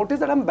notice me. Notice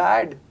that I'm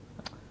bad,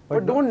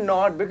 but don't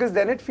not, because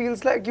then it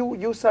feels like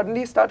you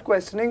suddenly start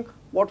questioning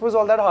what was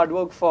all that hard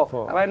work for.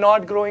 Am I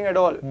not growing at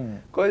all?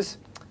 Because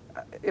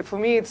for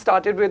me, it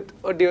started with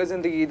a Dear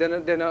Zindagi,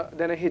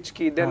 then a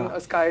Hitchki, then a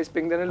Sky is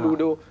Pink, then a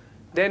Ludo,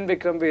 then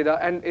Vikram Veda,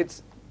 and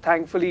it's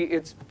thankfully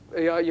it's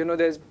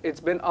it's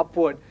been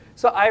upward.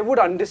 So I would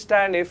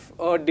understand if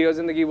a Dear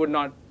Zindagi would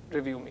not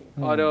review me,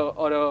 or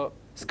a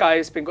Sky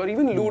is Pink, or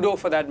even Ludo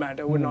for that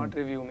matter would not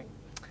review me.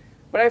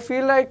 But I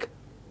feel like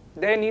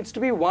there needs to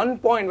be one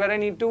point where I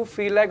need to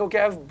feel like, okay,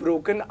 I've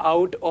broken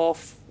out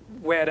of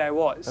where I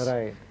was.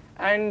 Right.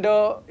 And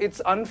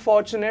it's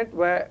unfortunate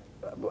where,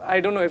 I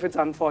don't know if it's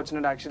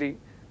unfortunate actually,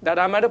 that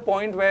I'm at a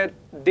point where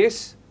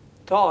this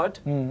thought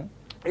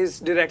is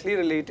directly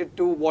related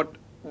to what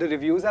the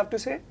reviews have to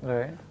say.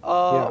 Right.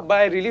 But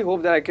I really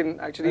hope that I can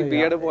actually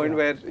be at a point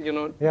where,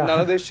 none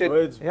of this shit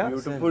It's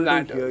beautiful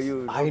to hear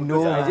you. I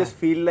know. I just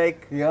feel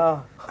like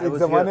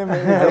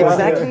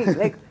Exactly.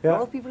 Like a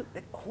lot of people,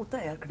 like, होता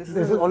है यार,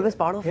 criticism is always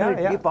part of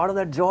it. Be part of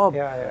that job.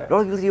 A lot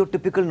of people say you're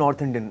typical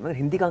North Indian. मतलब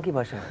हिंदी कहाँ की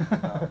भाषा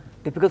है?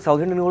 Typical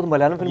South Indian हो तो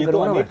मलयालम फिल्म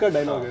करूँगा ना मैं. का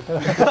dialogue है.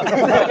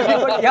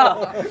 But yeah,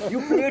 you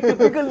play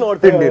typical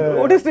North Indian.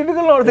 What is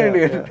typical North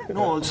Indian?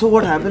 no. Also,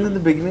 what happened in the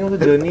beginning of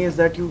the journey is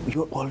that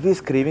you're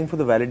always craving for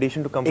the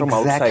validation to come from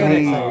outside.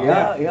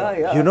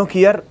 Yeah. You know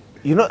कि यार,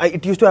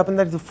 it used to happen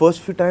that the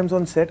first few times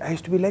on set, I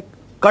used to be like,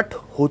 cut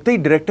होते ही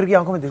director की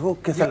आंखों में देखो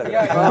कैसा लगा.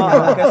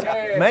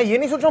 मैं ये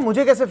नहीं सोच रहा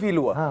मुझे कैसे फील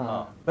हुआ,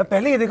 मैं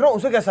पहले ये देख रहा हूँ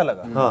उसे कैसा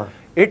लगा.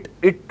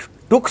 It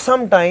took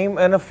some time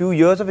and a few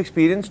years of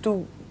experience to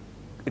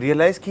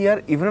realize कि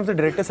यार, even if the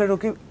director said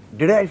okay,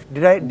 did I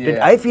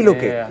feel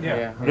okay?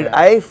 Did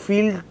I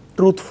feel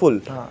truthful?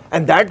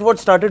 And that's what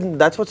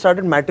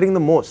started mattering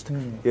the most,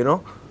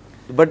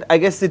 But I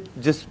guess it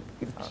just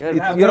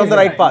you're on the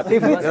right path.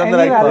 If it's You're on any the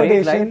right path.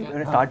 validation,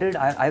 When I started,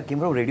 I came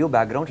from radio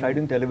background, started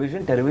doing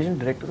television. Television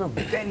directors are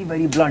very,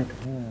 very blunt.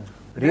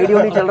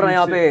 Radio नहीं चल रहा है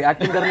यहाँ पे,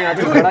 acting करने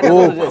आते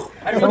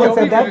हैं. Someone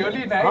said that?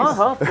 really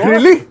nice.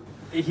 Really?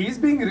 He's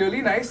being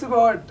really nice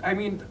about, I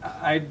mean,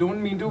 I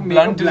don't mean to make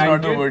Blunt a is not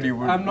blanket. the word you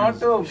would I'm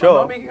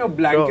not making a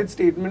blanket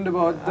statement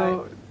about the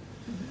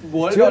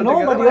world Sure, no,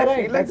 altogether, but you're I right.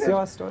 feel like That's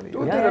your story.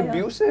 Dude, they're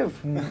abusive.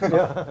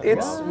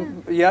 It's,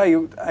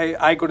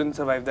 I couldn't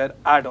survive that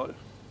at all.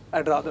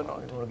 I'd rather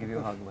not. I want to give you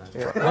a hug, man.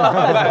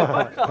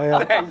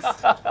 Thanks.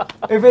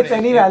 If it's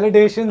any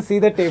validation, see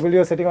the table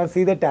you're sitting on,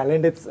 see the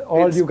talent. It's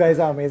all you guys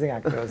are amazing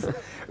actors.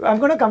 I'm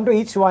going to come to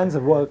each one's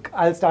work.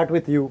 I'll start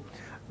with you.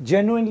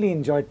 Genuinely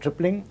enjoyed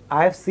Tripling.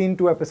 I've seen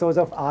 2 episodes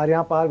of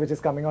Arya Par, which is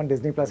coming on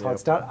Disney Plus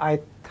Hotstar. I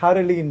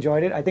thoroughly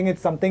enjoyed it. I think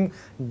it's something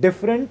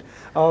different.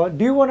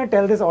 Do you want to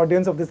tell this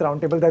audience of this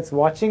roundtable that's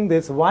watching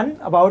this one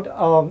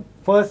about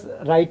first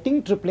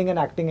writing Tripling and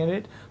acting in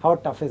it? How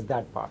tough is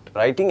that part?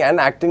 Writing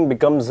and acting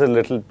becomes a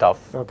little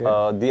tough. Okay.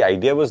 The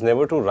idea was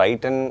never to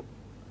write and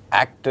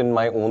act in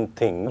my own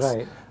things.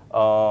 Right.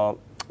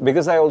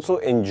 Because I also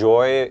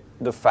enjoy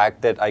the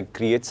fact that I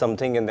create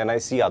something and then I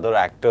see other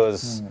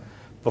actors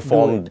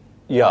perform.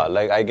 Yeah,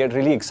 like I get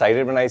really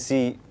excited when I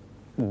see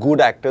good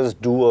actors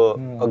do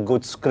a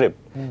good script.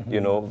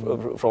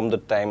 From the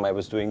time I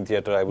was doing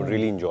theatre, I would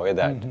really enjoy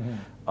that.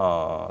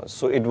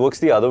 So it works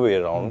the other way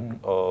around.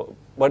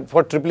 But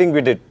for Tripling,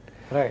 we did.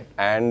 Right.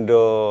 And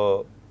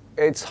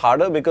it's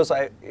harder because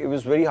it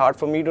was very hard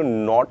for me to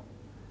not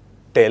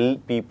tell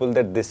people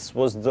that this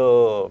was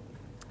the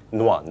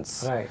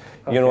nuance. Right.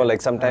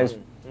 Like sometimes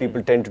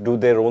people tend to do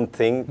their own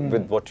thing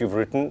with what you've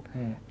written,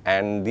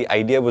 and the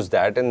idea was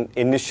that, and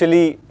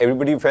initially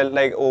everybody felt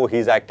like, oh,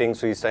 he's acting,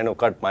 so he's trying to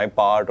cut my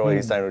part, or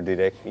he's trying to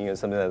direct me or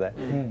something like that.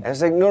 I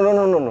was like,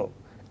 no.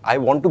 I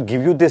want to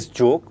give you this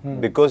joke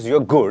because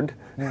you're good.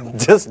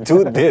 Just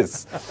do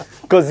this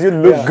because you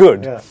look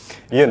good. Tough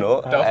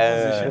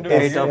position to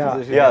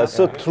be in.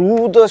 So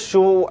through the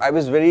show, I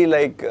was very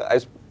I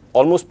was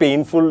almost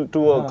painful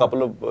to a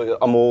couple of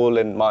Amol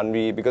and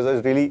Manvi, because I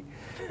was really,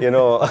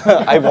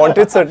 I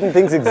wanted certain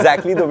things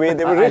exactly the way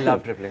they were written. I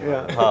love Tripling.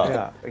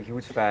 A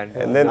huge fan.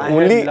 And then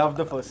I loved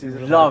the first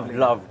season. Loved.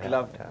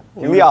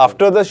 Only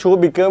after the show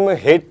became a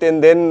hit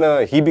and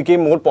then he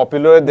became more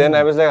popular, then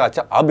I was like,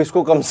 अच्छा, अब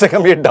इसको कम से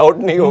कम ये doubt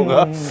नहीं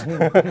होगा.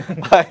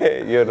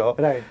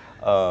 Right.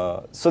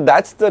 So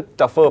that's the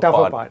tougher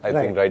part, I right.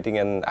 think, writing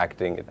and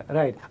acting.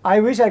 Right. I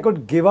wish I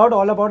could give out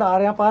all about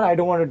Arya Par. I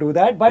don't want to do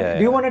that. But Yeah,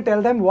 do you yeah. want to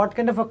tell them what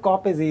kind of a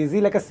cop is he? Is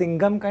he like a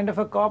Singham kind of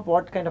a cop?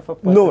 What kind of a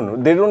person? No,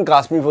 they don't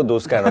cast me for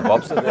those kind of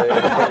cops.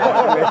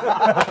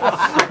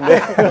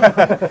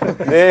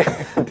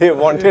 They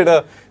wanted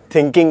a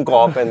thinking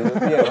cop and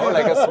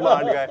like a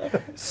smart guy.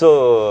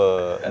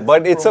 So,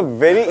 but it's a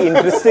very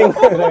interesting.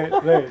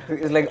 Right.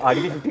 It's like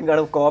Adivi 15 kind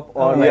of cop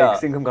or like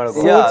Singham kind of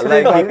cop. Yeah,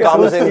 like he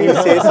comes and he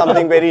says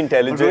something very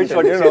intelligent.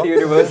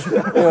 Universe.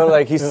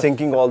 Like he's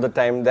thinking all the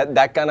time.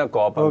 That kind of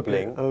cop I'm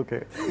playing.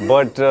 Okay.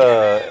 But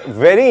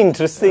very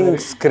interesting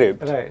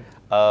script. Right.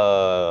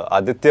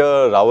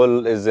 Aditya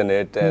Rawal is in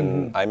it,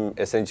 and I'm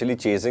essentially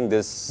chasing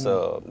this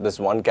this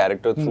one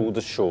character through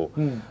the show.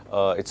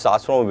 It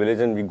starts from a village,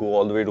 and we go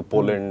all the way to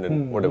Poland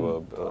and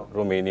whatever,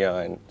 Romania,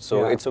 and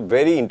so it's a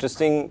very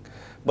interesting.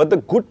 But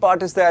the good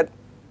part is that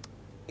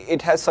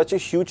it has such a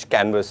huge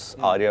canvas,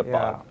 Arya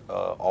part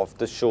of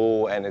the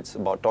show, and it's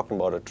about talking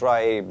about a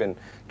tribe and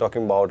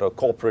talking about a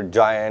corporate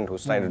giant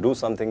who's trying to do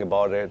something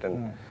about it,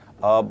 and.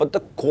 But the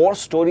core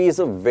story is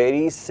a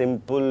very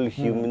simple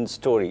human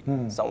story.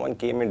 Someone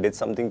came and did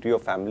something to your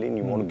family and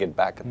you want to get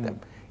back at them.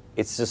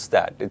 It's just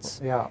that.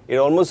 It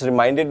almost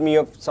reminded me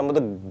of some of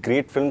the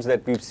great films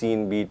that we've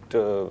seen, be it,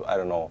 I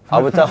don't know,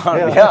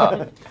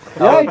 Avatar,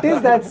 It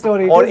is that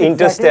story. Or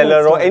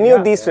Interstellar, or any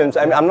of these films.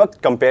 I'm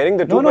not comparing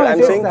the two, but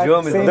I'm saying the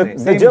germ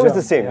is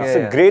the same. It's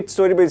a great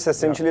story, but it's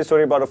essentially a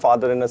story about a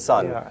father and a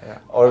son,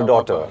 or a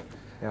daughter.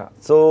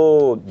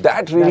 So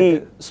that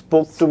really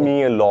spoke to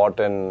me a lot,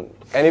 and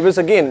it was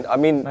again, I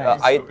mean,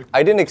 I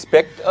didn't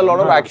expect a lot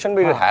of action,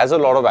 but it has a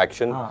lot of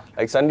action.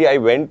 Like Sunday, I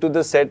went to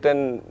the set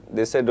and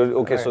they said,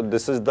 okay, so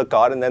this is the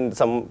car, and then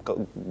some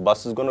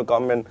bus is going to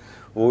come and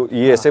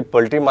ye aise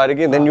palti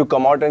maregi, and then you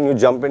come out and you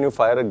jump and you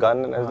fire a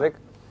gun, and I was like,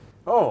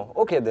 oh,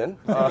 okay then.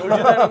 Told you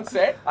that on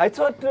set? I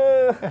thought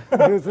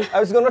I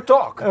was going to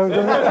talk. I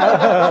didn't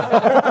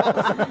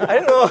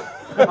know.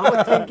 I'm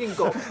a thinking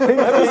cop. So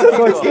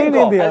in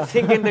India. I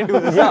think and then do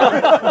this.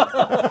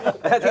 I'm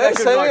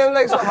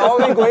like, so how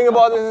are we going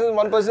about this? And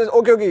one person says,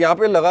 okay, यहाँ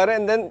पे लगा रहे,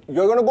 and then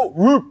you're gonna go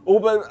whoop,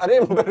 over. अरे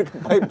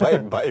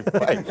bye.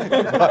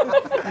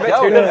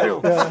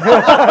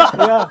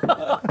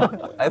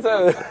 I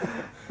thought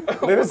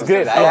it was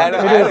great. I had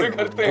a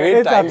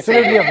great time.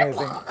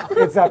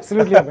 It's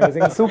absolutely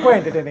amazing. Super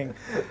entertaining.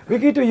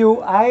 Vicky, to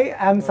you, I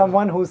am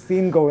someone who's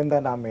seen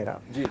Govinda Naam Mera.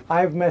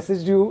 I've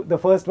messaged you, the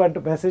first one to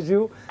message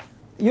you.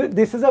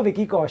 This is a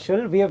Vicky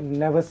Kaushal we have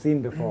never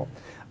seen before.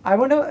 I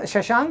wonder,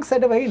 Shashank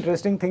said a very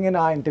interesting thing in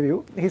our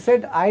interview. He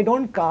said, I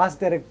don't cast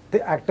the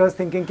actors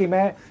thinking ki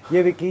main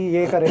ye Vicky,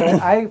 ye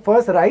karega. I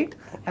first write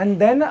and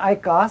then I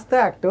cast the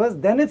actors.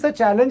 Then it's a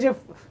challenge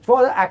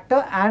for the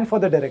actor and for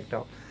the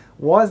director.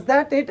 Was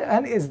that it?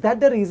 And is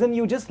that the reason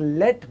you just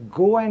let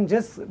go and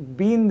just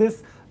be in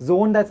this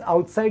zone that's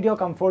outside your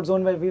comfort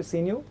zone where we've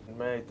seen you?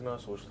 मैं इतना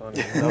सोचता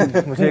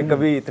नहीं मुझे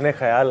कभी इतने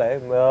ख्याल आए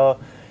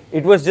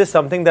It was just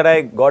something that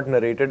I got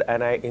narrated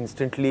and I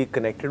instantly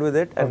connected with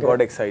it and got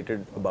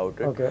excited about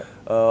it.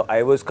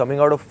 I was coming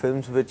out of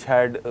films which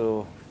had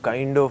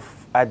kind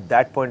of, at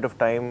that point of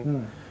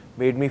time,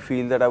 made me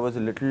feel that I was a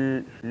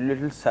little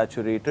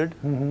saturated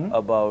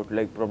about,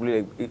 like,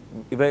 probably, like,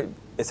 even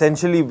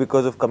essentially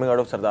because of coming out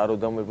of Sardar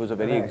Udham, it was a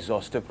very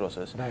exhaustive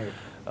process.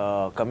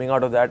 Coming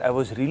out of that, I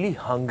was really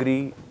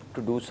hungry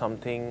to do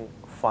something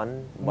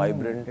fun,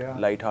 vibrant,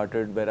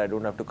 light-hearted, where I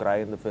don't have to cry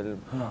in the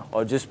film,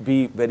 or just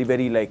be very,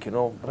 very, like, you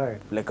know,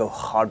 like a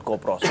hardcore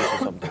process or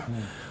something.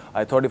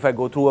 I thought if I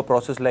go through a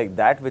process like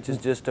that, which is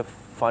just a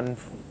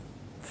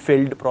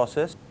fun-filled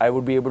process, I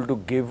would be able to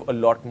give a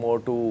lot more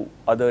to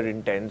other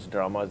intense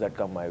dramas that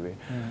come my way.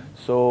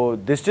 So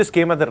this just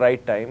came at the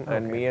right time,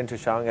 and me and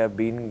Shashank have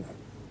been,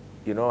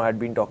 you know, had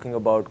been talking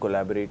about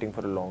collaborating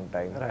for a long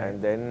time,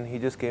 and then he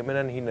just came in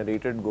and he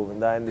narrated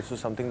Govinda, and this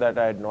was something that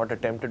I had not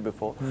attempted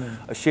before.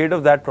 A shade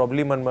of that,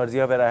 probably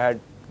Manmarziya, where I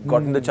had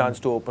gotten the chance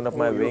to open up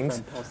my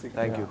wings.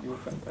 Thank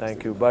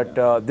you. But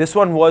this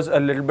one was a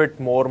little bit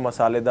more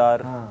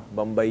masaledar,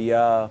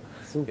 Bombaya.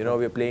 You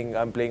know,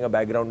 I'm playing a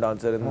background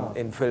dancer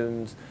in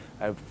films.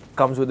 It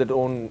comes with its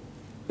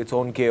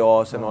own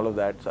chaos and all of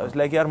that. So I was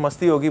like, yaar,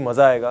 masti hogi,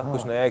 maza aayega,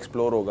 kuch naya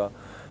explore hoga.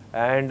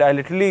 And I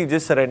literally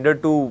just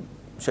surrendered to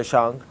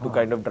Shashank to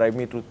kind of drive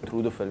me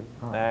through the film,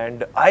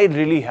 and I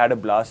really had a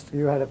blast.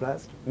 You had a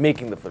blast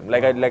making the film.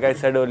 Like I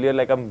said earlier,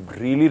 like I'm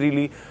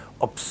really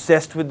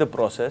obsessed with the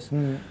process.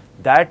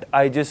 That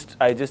I just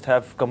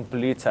have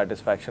complete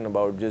satisfaction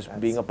about just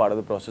being a part of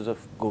the process of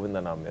Govinda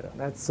Naam Mera.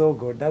 That's so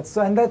good. That's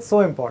so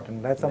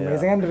important. That's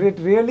amazing, and it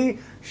really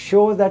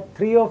shows that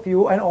three of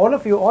you and all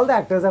of you, all the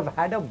actors have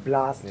had a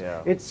blast.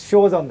 It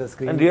shows on the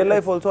screen. And real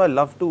life also, I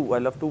love to.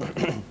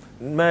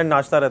 मैं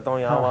नाचता रहता हूँ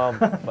यहाँ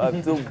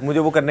वहाँ, तो मुझे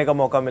वो करने का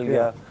मौका मिल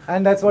गया.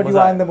 And that's what you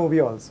are in the movie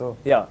also.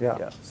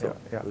 So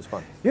it was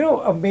fun. You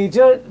know, a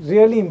major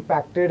really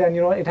impacted, and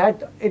you know,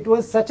 it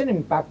was such an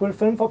impactful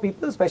film for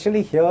people,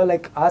 especially here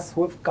like us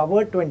who have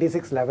covered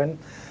 2611.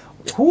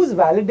 Whose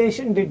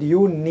validation did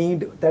you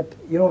need that,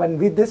 you know, when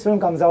this film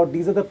comes out,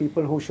 these are the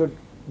people who should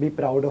be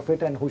proud of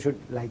it and who should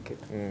like it?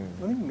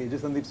 I think Major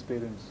Sandeep's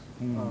parents.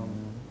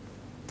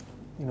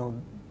 You know,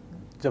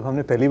 जब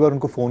हमने पहली बार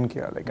उनको phone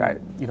किया, like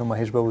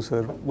Mahesh Babu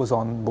sir was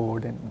on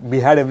board and we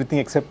had everything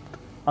except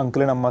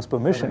Uncle and Amma's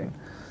permission. Right.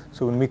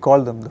 So when we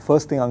called them, the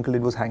first thing Uncle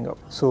did was hang up.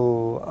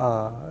 So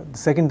the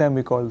second time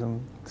we called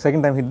them,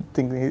 second time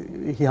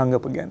he hung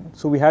up again.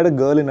 So we had a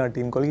girl in our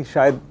team called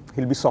shayad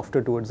he'll be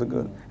softer towards the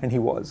girl, and he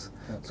was.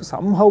 Okay. So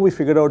somehow we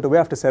figured out a way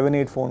after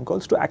 7-8 phone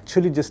calls to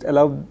actually just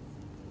allow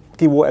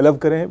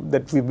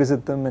that we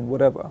visit them and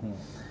whatever.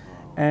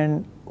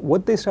 And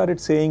what they started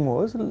saying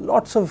was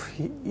lots of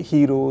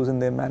heroes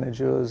and their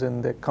managers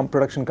and their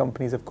production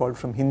companies have called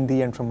from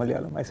Hindi and from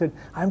Malayalam. I said,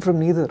 I'm from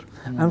neither.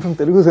 I'm from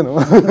Telugu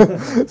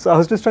cinema. So I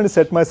was just trying to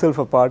set myself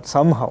apart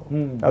somehow.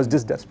 I was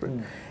just desperate.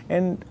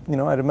 And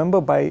I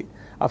remember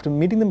after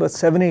meeting them about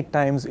 7-8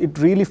 times, it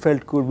really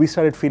felt good. We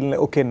started feeling like,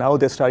 okay, now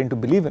they're starting to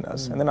believe in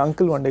us. And then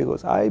Uncle one day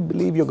goes, I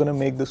believe you're going to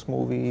make this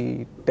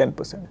movie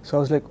 10%. So I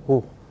was like,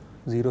 oh,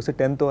 0 se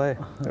 10 to hai.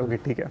 Okay,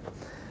 theek hai.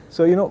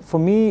 So, for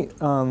me,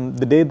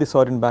 the day they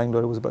saw it in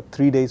Bangalore, it was about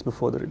 3 days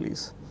before the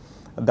release.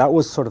 That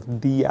was sort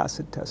of the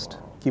acid test.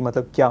 Ki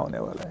matlab kya hone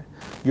wala hai.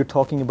 You're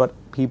talking about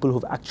people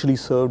who've actually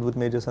served with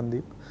Major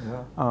Sandeep.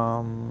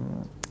 Yeah.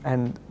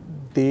 And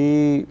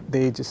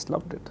they just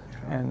loved it.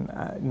 Yeah.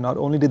 And not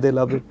only did they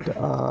love it,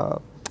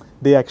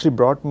 they actually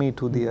brought me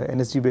to the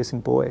NSG base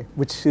in Powai,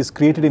 which is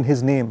created in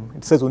his name.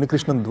 It says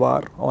Unikrishnan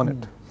Dwar on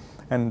it.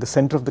 And the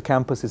center of the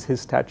campus is his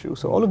statue.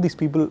 So all of these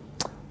people,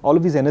 all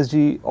of these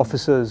NSG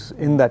officers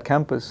in that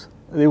campus,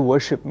 they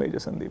worship Major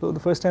Sandeep. So the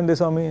first time they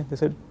saw me, they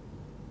said,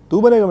 "Tu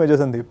banega Major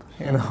Sandeep,"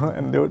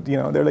 and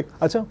they were like,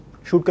 "Acha,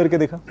 shoot karke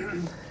dekha."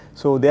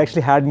 So they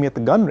actually had me at the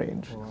gun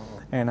range,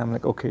 and I'm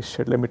like, "Okay,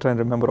 shit, let me try and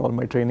remember all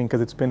my training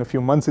because it's been a few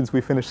months since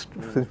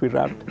we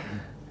wrapped."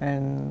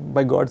 And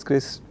by God's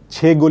grace,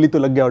 6 goli to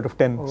lag gaya out of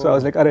 10. So I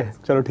was like, "Arey,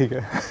 chalo theek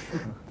hai."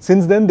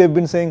 Since then, they've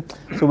been saying,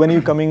 "So when are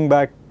you coming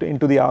back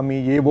into the army?"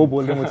 Ye wo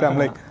bol rahe mujhse. I'm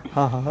like,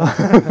 "Ha ha."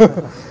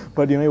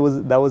 But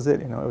that was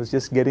it. I was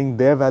just getting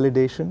their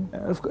validation,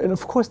 and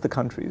of course the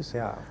countries.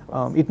 Yeah.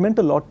 It meant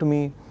a lot to me.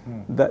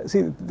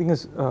 See, the thing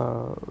is,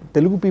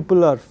 Telugu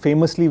people are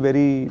famously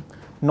very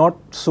not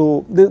so.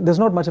 There's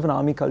not much of an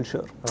army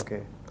culture.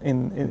 Okay.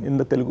 In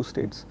the Telugu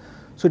states.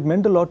 So it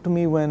meant a lot to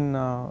me when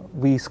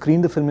we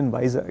screened the film in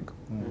Vizag.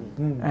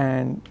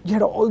 And you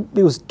had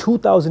there was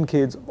 2,000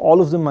 kids, all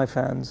of them my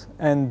fans,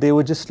 and they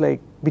were just like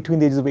between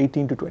the ages of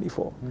 18 to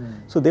 24.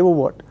 So they were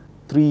what,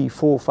 3,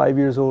 4, 5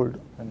 years old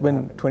when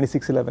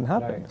 26/11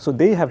 happened. Right. So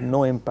they have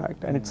no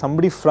impact. And it's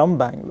somebody from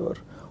Bangalore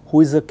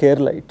who is a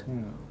Keralite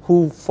who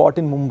fought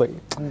in Mumbai.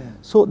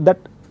 So that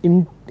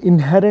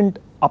inherent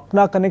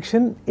apna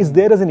connection is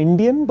there as an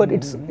Indian, but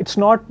it's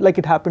not like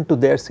it happened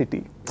to their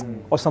city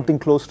or something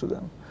close to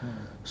them.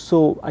 So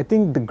I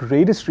think the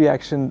greatest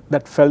reaction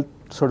that felt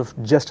sort of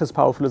just as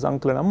powerful as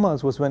Uncle and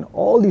Amma's was when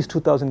all these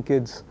 2,000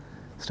 kids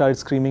started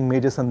screaming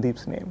Major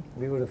Sandeep's name.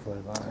 Beautiful.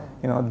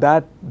 Wow.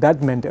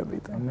 That meant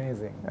everything.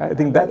 Amazing. I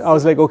think that I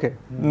was like, okay,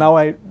 now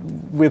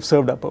we've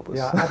served our purpose.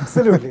 Yeah,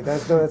 absolutely.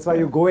 That's why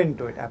you go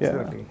into it.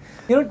 Absolutely.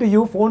 Yeah. To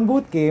you, phone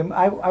booth came.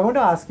 I want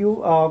to ask you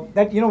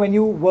that when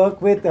you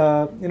work with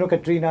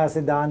Katrina,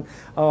 Siddhant,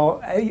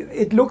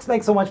 it looks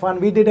like so much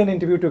fun. We did an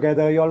interview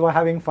together. You all were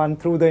having fun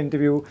through the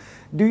interview.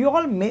 Do you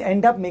all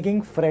end up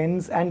making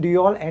friends, and do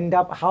you all end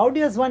up? How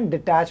does one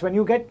detach when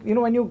you get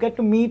when you get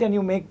to meet and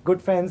you make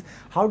good friends?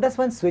 How does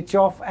one switch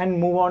off and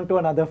move on to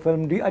another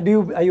film? Are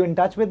you in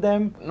touch with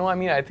them? No, I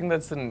mean I think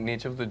that's the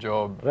nature of the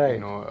job. Right.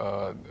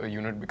 A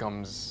unit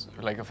becomes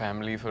like a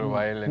family for a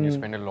while, and you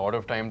spend a lot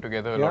of time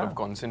together, a lot of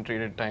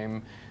concentrated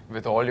time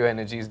with all your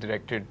energies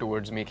directed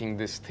towards making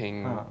this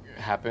thing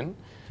happen.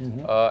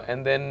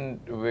 And then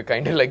we're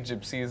kind of like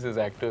gypsies as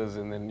actors,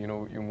 and then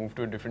you move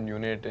to a different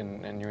unit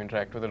and you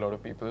interact with a lot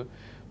of people.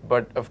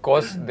 But of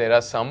course there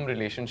are some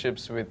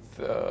relationships with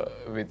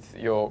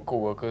your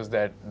co-workers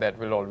that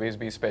will always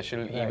be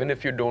special, even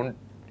if you don't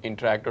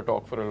interact or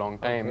talk for a long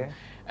time. Okay.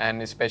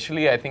 And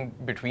especially I think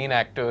between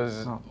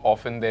actors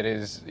often there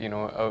is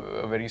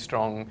a very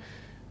strong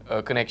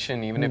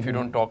connection, even if you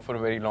don't talk for a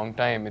very long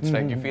time. It's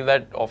like you feel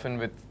that often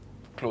with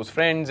close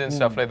friends and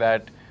stuff like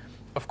that.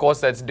 Of course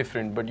that's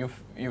different, but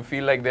you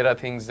feel like there are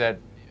things that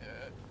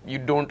you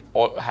don't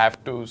have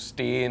to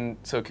stay in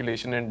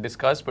circulation and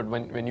discuss, but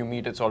when you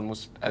meet, it's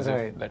almost as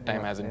if that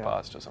time hasn't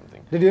passed or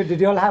something. Did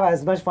you all have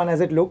as much fun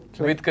as it looked?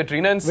 With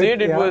Katrina and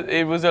Sid,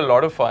 it was a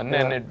lot of fun,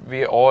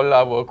 and all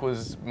our work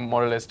was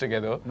more or less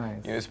together.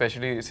 Nice.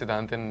 Especially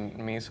Siddhant and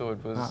me, so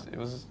it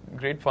was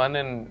great fun,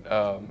 and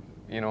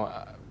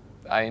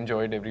I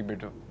enjoyed every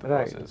bit of the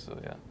process. So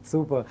yeah.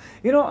 Super.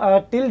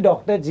 Till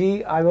Dr.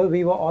 G,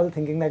 we were all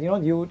thinking that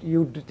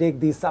you take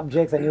these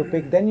subjects and you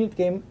pick. Then you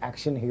came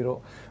action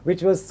hero,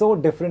 which was so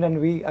different.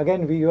 And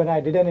you and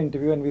I did an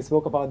interview and we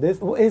spoke about this.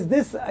 Is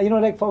this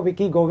like for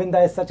Vicky, Govinda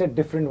is such a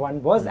different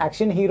one. Was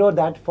action hero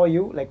that for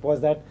you? Like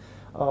was that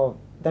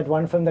that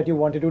one film that you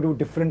wanted to do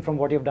different from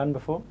what you've done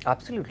before?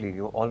 Absolutely.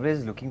 You're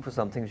always looking for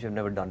something which you've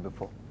never done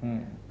before.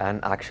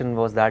 And action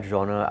was that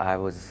genre I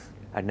was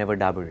I'd never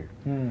dabbled.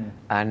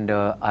 And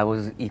I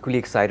was equally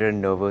excited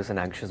and nervous and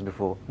anxious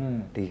before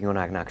taking on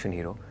an action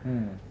hero.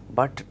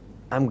 But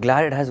I'm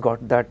glad it has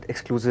got that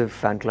exclusive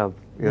fan club,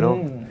 you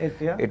know.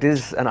 It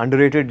is an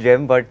underrated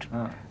gem, but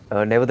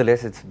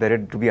nevertheless, it's better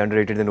to be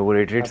underrated than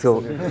overrated.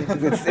 Absolutely.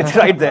 So it's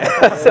right there.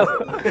 So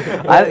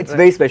it's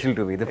very special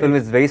to me. The film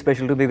is very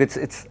special to me.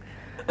 It's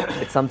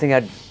something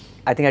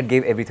I think I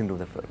gave everything to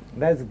the film.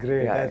 That's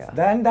great.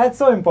 That's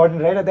so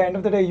important, right? At the end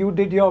of the day, you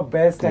did your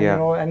best, and you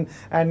know,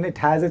 and it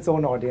has its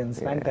own audience.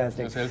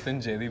 Fantastic. Yourself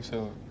and Jaideep,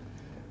 so.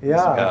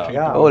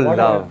 Oh,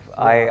 love!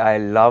 I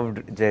loved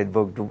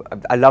Jaideep too.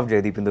 I loved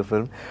Jaideep in the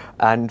film,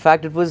 and in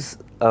fact, it was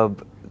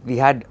we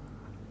had.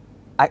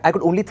 I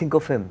could only think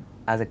of him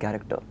as a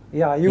character.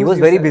 Yeah, he was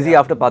very busy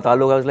after Patal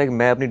Lok. I was like,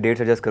 मैं अपनी date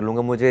adjust कर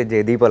लूँगा. मुझे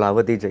जयदीप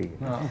अलावत ही चाहिए.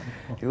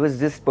 He was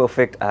just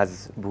perfect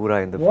as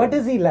Bhura in the film. What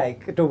is he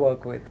like to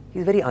work with?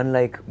 He's very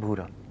unlike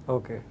Bhura.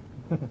 Okay.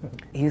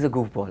 He's a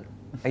goofball.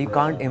 And you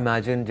can't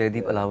imagine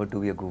Jaydeep Alawat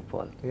to be a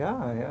goofball.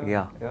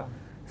 Yeah.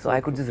 So I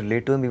could just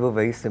relate to him. We were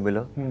very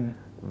similar.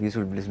 We used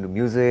to listen to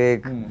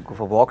music, go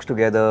for walks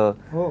together,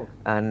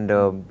 and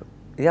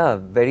yeah,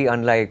 very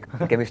unlike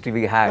the chemistry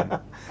we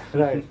had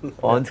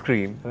on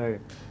screen.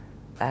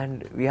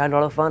 And we had a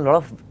lot of fun, a lot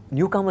of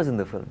newcomers in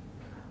the film.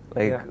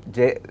 Like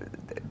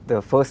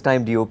the first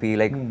time DOP,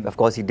 like of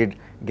course he did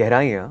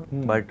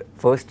Gehraiyan, but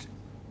first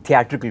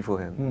theatrical for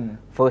him.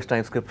 First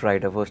time script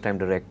writer, first time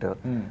director.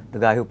 The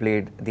guy who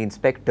played the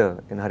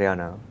inspector in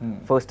Haryana,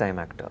 first time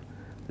actor.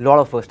 A lot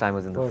of first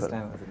timers in the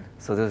film.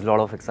 So there's a lot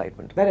of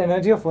excitement. That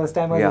energy of first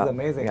timers is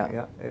amazing.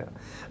 You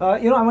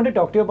know, I want to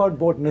talk to you about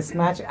both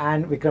Mismatch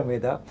and Vikram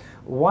Vedha.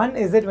 One,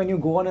 is it when you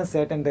go on a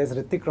set and there's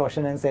Hrithik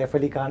Roshan and Saif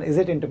Ali Khan, is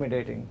it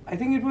intimidating? I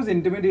think it was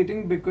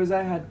intimidating because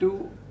I had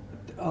to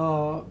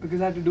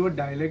do a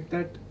dialect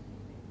that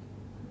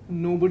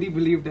nobody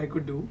believed I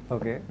could do.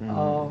 Okay.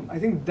 I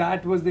think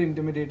that was the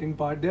intimidating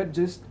part. They're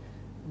just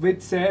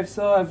with Saif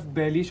sir, I've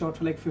barely shot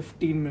for like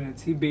 15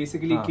 minutes. He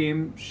basically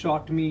came,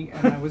 shot me,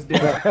 and I was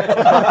dead.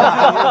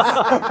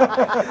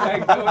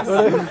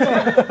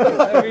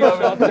 We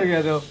shot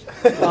together.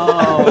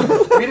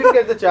 We didn't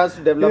get the chance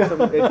to develop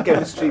some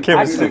chemistry.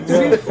 Actually,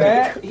 to be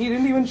fair, he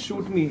didn't even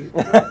shoot me.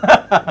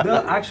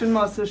 The action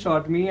master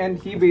shot me,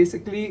 and he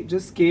basically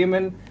just came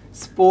and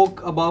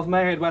spoke above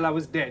my head while I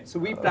was dead. So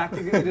we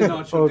practically did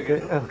not shoot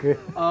together.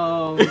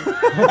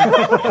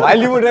 While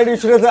you were dead, you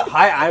should have said,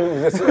 "Hi,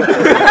 I'm this."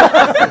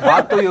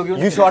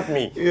 You shot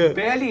me.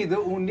 Barely. The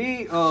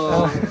only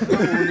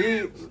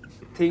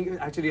thing.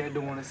 Actually, I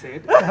don't want to say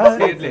it.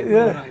 Say it later.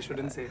 No, I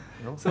shouldn't say it.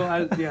 No? So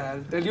I'll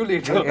tell you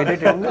later.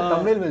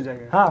 Thumbnail मिल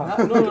जाएगा.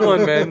 No,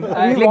 man.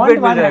 We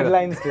want one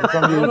headline still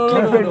from you.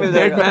 No.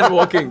 Dead man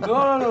walking. No.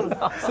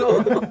 So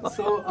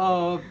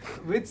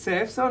with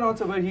Saif sir, not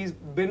so, but he's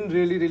been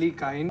really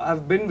kind.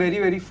 I've been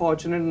very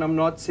fortunate, and I'm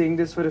not saying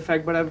this for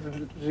effect, but I've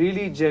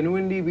really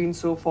genuinely been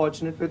so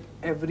fortunate with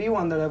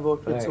everyone that I've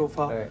worked with so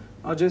far.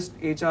 Not just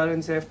HR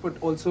and Saif, but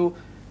also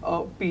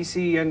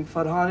PC and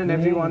Farhan and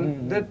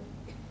everyone. That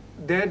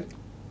they're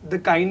the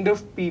kind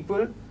of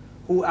people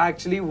who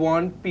actually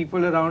want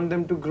people around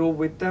them to grow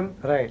with them.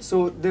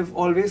 So they've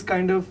always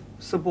kind of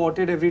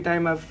supported every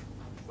time I've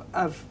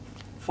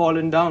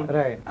fallen down.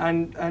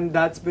 And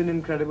that's been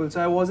incredible. So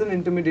I wasn't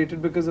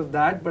intimidated because of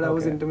that, but I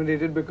was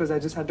intimidated because I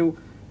just had to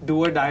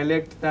do a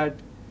dialect that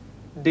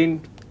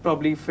didn't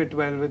probably fit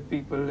well with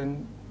people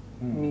and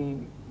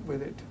me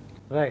with it.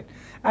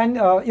 And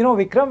you know,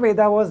 Vikram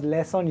Vedha was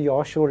less on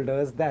your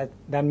shoulders than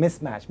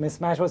Mismatch.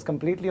 Mismatch was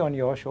completely on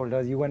your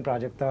shoulders. You and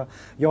Prajakta,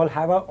 you all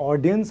have an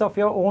audience of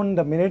your own.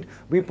 The minute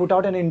we put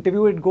out an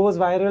interview, it goes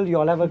viral. You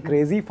all have a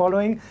crazy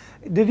following.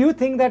 Did you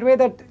think that way,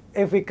 that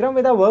if Vikram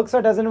Vedha works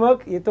or doesn't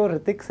work, ये तो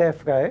Hrithik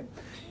Saif का है.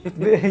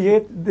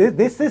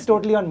 This is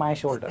totally on my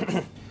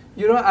shoulders.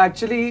 You know,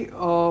 actually,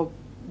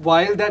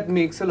 while that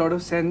makes a lot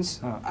of sense,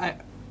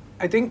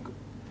 I think.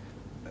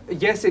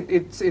 Yes,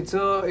 it's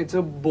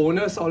a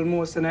bonus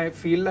almost, and I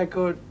feel like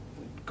a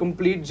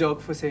complete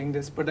jerk for saying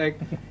this, but like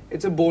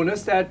it's a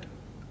bonus that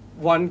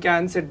one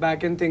can sit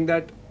back and think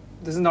that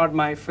this is not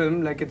my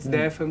film, like it's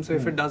their film, so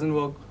if it doesn't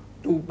work,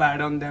 too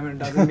bad on them,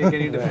 and it doesn't make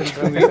any difference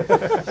for me.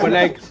 But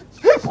like,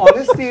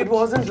 honestly, it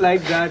wasn't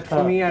like that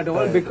for me at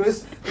all,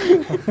 because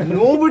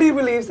nobody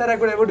believes that I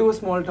could ever do a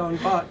small town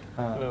part.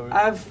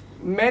 I've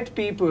met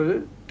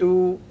people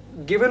to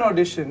give an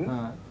audition.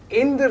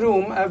 In the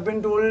room, I've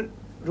been told,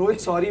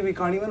 Rohit, sorry, we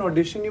can't even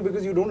audition you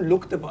because you don't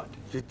look the part.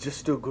 You're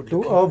just too good.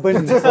 Too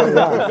urban.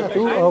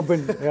 Too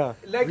urban.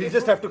 Like we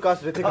just have to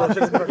cast Hrithik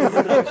Roshan.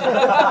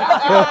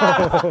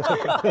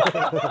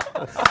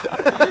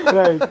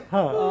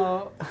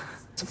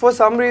 For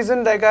some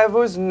reason, like I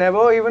was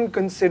never even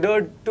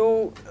considered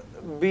to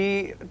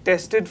be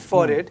tested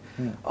for it.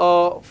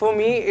 For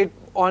me, it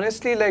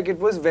honestly, like it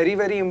was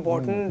very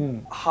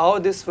important how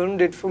this film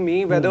did for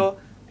me, whether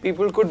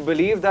people could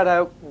believe that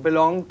I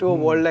belong to a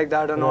world like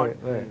that or not.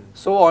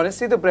 So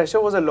honestly, the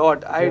pressure was a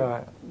lot.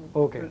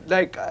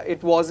 Like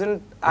it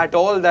wasn't at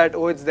all that,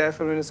 oh, it's their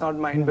film and it's not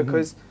mine,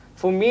 because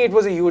for me it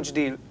was a huge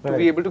deal to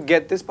be able to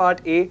get this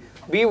part. A,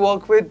 we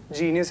work with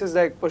geniuses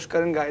like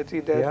Pushkar and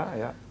Gayatri.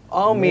 They're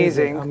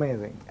amazing.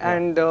 Amazing.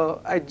 And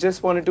I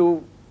just wanted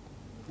to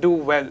do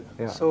well.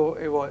 So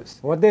it was.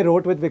 What they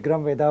wrote with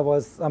Vikram Vedha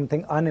was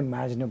something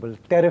unimaginable.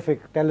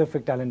 Terrific,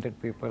 talented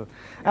people.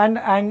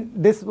 And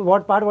this,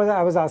 what part was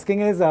I was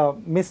asking is,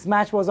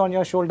 mismatch was on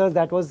your shoulders.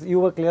 That was, you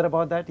were clear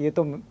about that.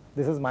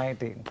 This is my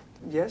team.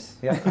 Yes.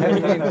 Yeah.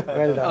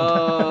 Well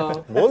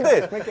done. Bol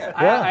de, isme kya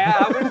hai? I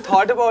haven't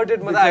thought about it,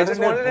 but I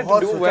just wanted it to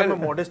do well.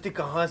 Modesty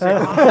kahan se?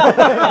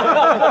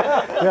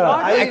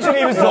 Actually,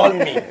 it was on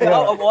me. It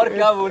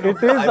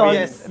is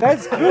honest.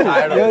 That's true.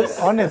 You're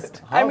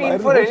honest. I mean,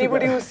 for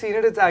anybody who's seen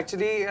it, it's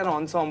actually an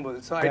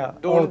ensemble. So I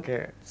don't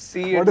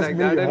see it like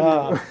that.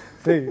 And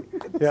See,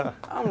 yeah.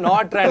 I'm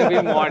not trying to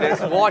be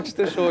modest. Watch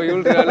the show,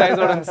 you'll realize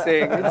what I'm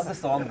saying. That's the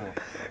song though.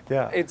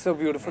 Yeah. It's a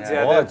beautiful song.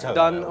 They've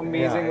done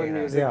amazing with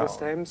music this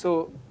time.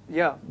 So,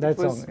 yeah. That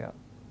song, yeah.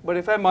 But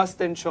if I must,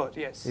 then sure,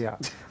 yes. Yeah,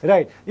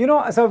 right. You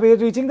know, so we're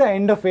reaching the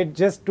end of it.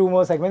 Just 2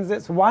 more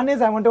segments. One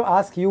is I want to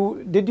ask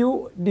you: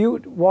 do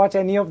you watch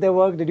any of their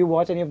work? Did you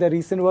watch any of their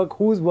recent work?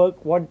 Whose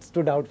work? What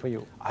stood out for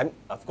you?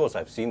 Of course,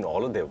 I've seen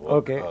all of their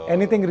work. Okay.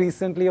 Anything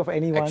recently of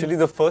anyone? Actually,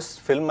 the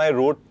first film I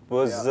wrote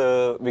was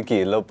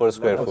Vicky, Love Per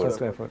Square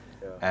Foot.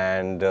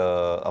 And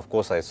of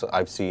course,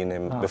 I've seen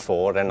him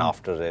before and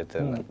after it,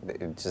 and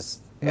it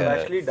just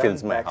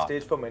fills my heart.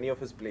 Backstage for many of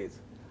his plays.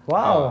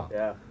 Wow.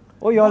 Yeah.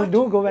 Oh, you all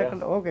do go back?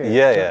 Okay.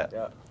 Yeah.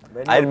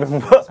 I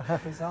remember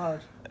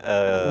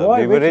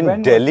we were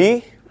in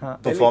Delhi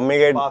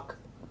performing at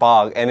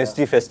Park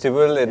NST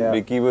Festival, and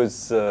Vicky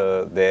was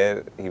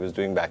there. He was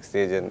doing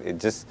backstage, and it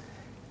just,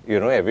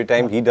 you know, every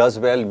time he does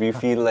well, we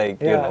feel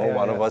like, you know,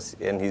 one of us,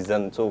 and he's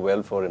done so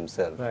well for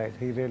himself. Right,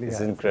 he really has.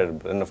 It's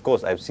incredible. And of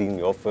course, I've seen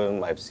your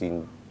film, I've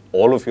seen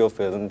all of your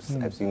films,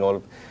 I've seen all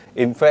of...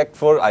 In fact,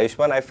 for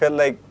Ayushmann, I felt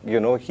like, you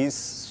know,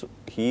 he's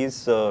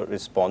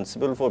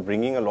responsible for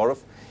bringing a lot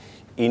of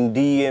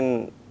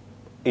indie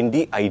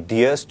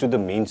ideas to the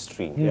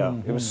mainstream.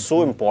 It was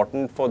so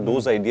important for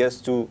those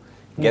ideas to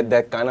get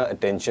that kind of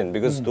attention,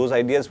 because those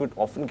ideas would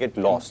often get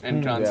lost.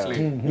 And translate.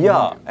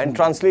 And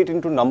translate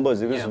into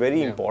numbers. It was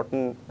very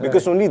important,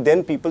 because only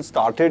then people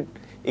started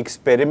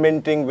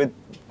experimenting with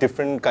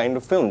different kind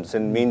of films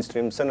in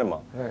mainstream cinema.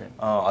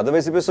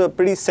 Otherwise, it was a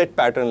pretty set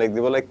pattern. Like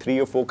there were like 3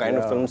 or 4 kind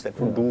of films that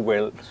would do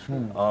well.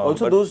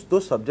 Also,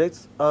 those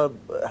subjects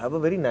have a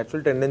very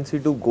natural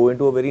tendency to go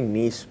into a very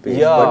niche space.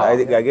 Yeah.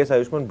 But I guess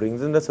Ayushmann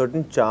brings in a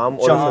certain charm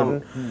or a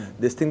certain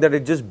this thing that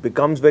it just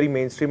becomes very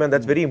mainstream, and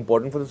that's very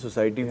important for the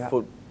society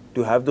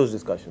to have those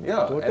discussions.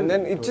 And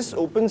then it just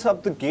opens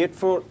up the gate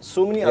for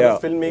so many other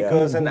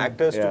filmmakers and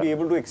actors to be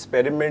able to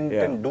experiment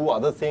and do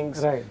other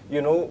things,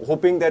 you know,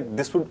 hoping that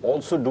this would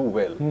also do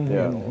well.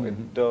 You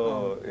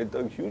know,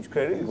 a huge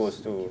credit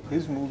goes to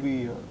his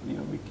movie, you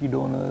know, Vicky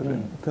Donor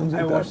and films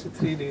like I that. watched it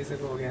 3 days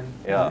ago again.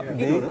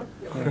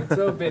 It's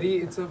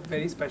a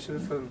very special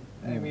film.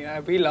 I mean,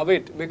 we love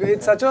it because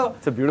it's such a...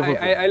 It's a beautiful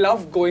film. I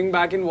love going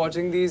back and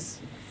watching these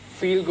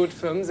feel-good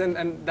films,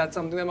 and that's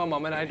something that my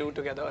mum and I do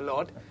together a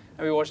lot.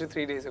 And we watched it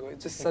 3 days ago.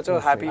 It's just such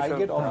a happy film. I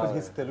get offered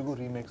his Telugu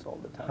remakes all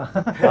the time.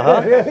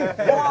 Really?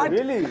 What?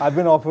 Really? I've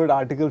been offered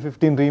Article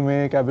 15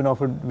 remake, I've been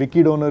offered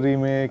Vicky Donor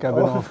remake, I've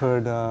been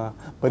offered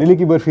Parili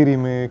Ki Barfi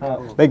remake.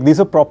 Like these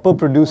are proper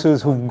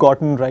producers who've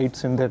gotten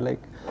rights in their like,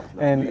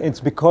 and it's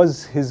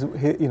because his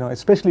you know,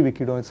 especially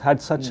Vicky Donor, it's had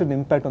such an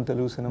impact on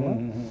Telugu cinema.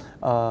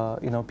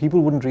 You know,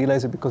 people wouldn't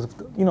realize it because of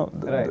the, you know,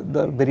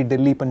 the very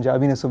Delhi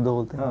Punjabiness of the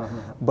whole thing.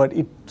 But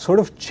it sort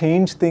of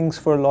changed things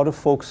for a lot of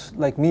folks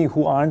like me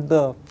who aren't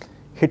the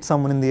hit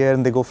someone in the air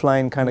and they go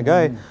flying kind of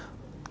guy.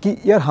 कि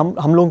यार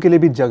हम लोगों के लिए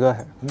भी जगह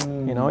है.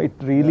 You know, it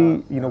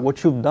really, you know,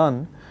 what you've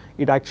done,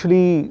 it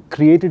actually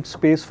created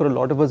space for a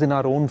lot of us in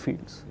our own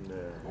fields.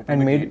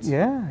 And made,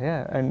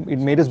 and it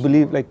made us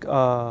believe, like,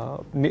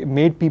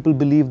 made people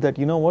believe that,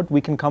 you know what,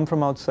 we can come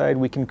from outside,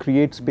 we can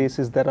create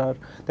spaces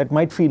that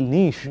might feel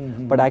niche,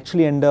 but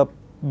actually end up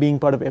being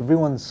part of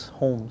everyone's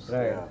homes.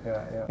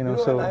 You know,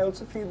 so. And I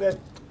also feel that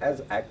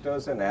as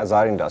actors and as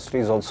our industry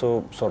is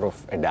also sort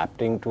of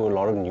adapting to a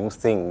lot of new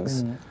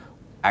things,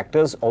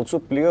 actors also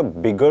play a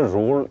bigger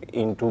role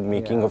into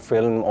making a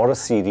film or a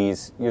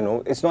series. You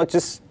know, it's not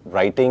just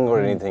writing or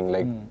anything.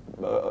 Like,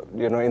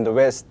 you know, in the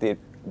West, they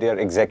are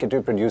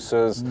executive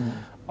producers,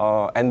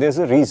 and there's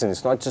a reason.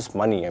 It's not just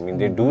money. I mean,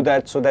 they do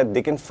that so that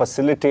they can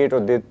facilitate,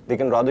 or they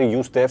can rather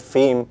use their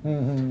fame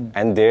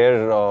and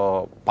their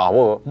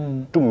power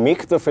to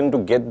make the film, to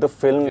get the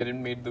film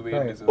made the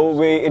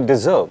way it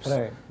deserves.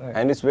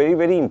 And it's very,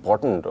 very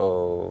important.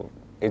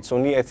 It's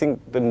only, I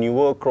think, the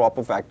newer crop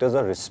of actors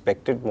are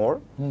respected more.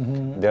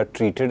 They're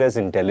treated as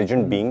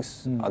intelligent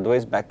beings.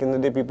 Otherwise, back in the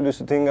day, people used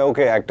to think,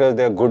 okay, actors,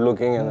 they're good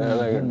looking and they're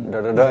like, and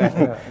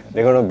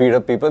they're going to beat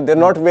up people. They're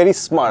not very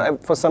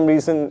smart. For some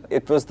reason,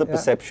 it was the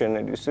perception.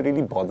 It used to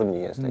really bother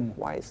me. It's like,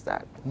 why is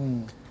that?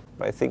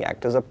 But I think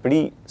actors are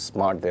pretty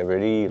smart. They're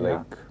very,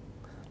 like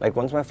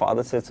once my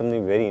father said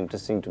something very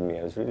interesting to me.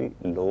 I was really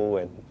low,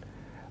 and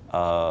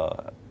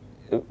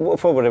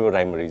for whatever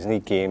rhyme or reason, he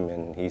came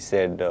and he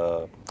said,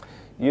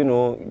 you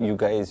know, you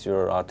guys,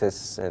 you're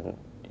artists and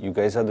you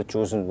guys are the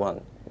chosen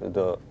one.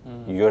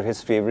 You're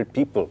his favorite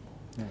people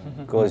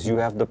because you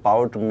have the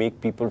power to make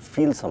people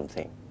feel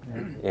something.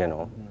 You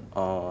know,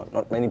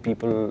 not many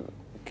people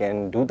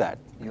can do that.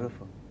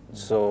 Beautiful.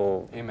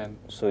 So, Amen.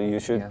 So you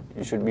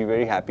should be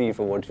very happy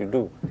for what you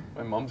do.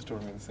 My mom's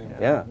told me the same.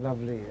 Yeah.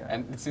 Lovely. Yeah.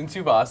 And since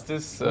you've asked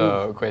this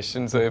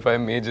question, so if I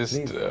may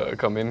just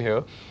come in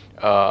here,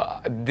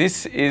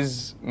 this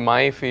is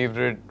my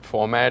favorite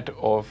format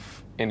of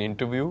an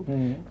interview,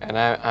 and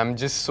I'm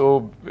just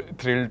so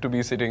thrilled to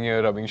be sitting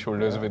here rubbing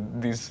shoulders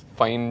with these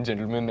fine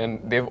gentlemen,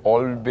 and they've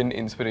all been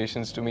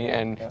inspirations to me.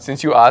 And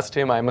since you asked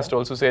him, I must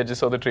also say I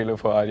just saw the trailer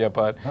for Arya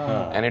Par,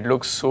 and it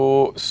looks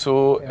so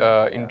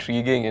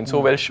intriguing and so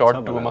well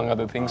shot too, among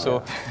other things.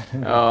 So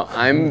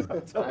I'm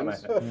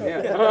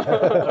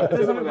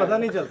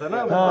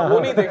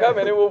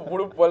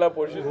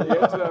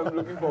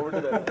looking forward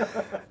to that.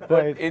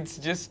 But it's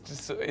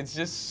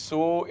just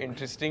so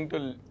interesting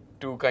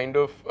to kind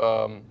of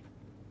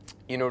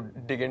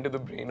dig into the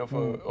brain of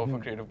a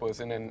creative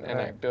person and an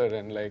actor,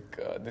 and like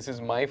this is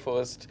my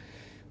first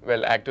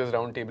Actors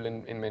Roundtable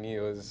in many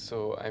years.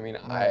 So I mean,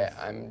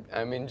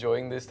 I'm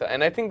enjoying this,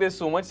 and I think there's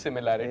so much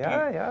similarity.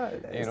 Yeah.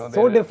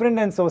 So different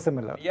and so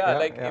similar. Yeah,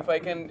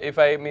 if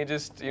I may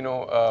just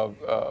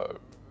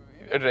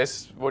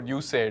address what you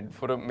said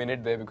for a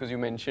minute there, because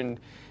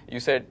you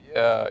said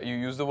you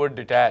used the word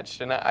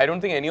detached, and I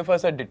don't think any of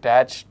us are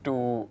detached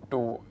to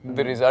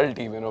the result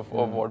even of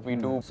what we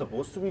do.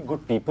 Supposed to be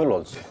good people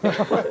also.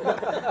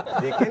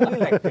 They can be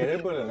like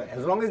terrible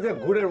as long as they're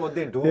good at what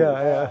they do.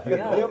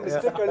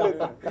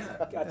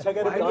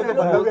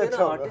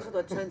 Artist तो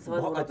अच्छा इंसान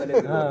होना पहले।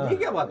 ये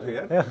क्या बात हुई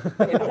यार?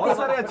 बहुत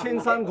सारे अच्छे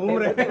इंसान घूम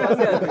रहे हैं।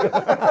 अच्छा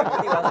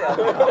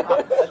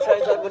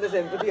इंसान बनने से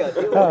एम्पैथी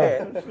आती है।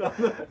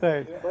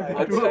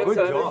 अच्छा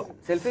इंसान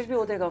सेल्फिश भी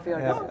होते हैं काफी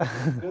आर्टिस्ट।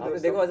 आपने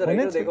देखो ऐसा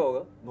राइटर देखा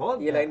होगा।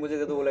 ये लाइन मुझे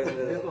दे दो, वो लाइन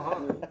मुझे दे दो।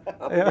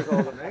 आपने देखा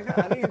होगा।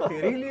 अरे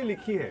तेरे लिए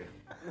लिखी है।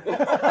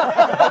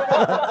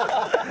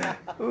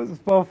 It was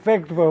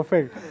perfect.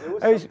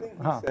 He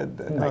said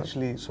that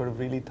actually sort of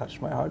really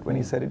touched my heart when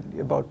he said it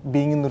about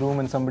being in the room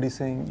and somebody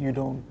saying you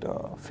don't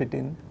fit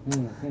in,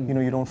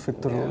 you don't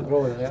fit the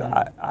role. So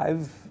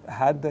I've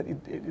had that.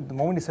 The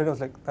moment he said it, I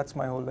was like, that's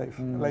my whole life.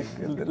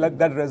 Like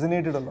that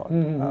resonated a lot.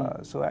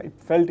 So it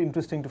felt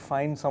interesting to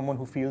find someone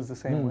who feels the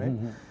same way,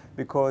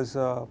 because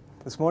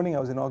this morning I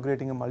was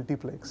inaugurating a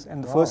multiplex,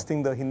 and the first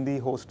thing the Hindi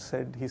host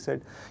said, he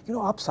said,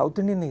 "आप South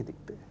Indian नहीं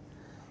दिखते."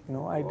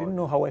 I didn't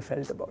know how I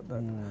felt about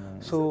that.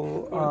 So,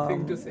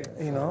 thing to say.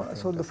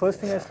 So the first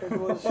thing I said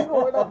was,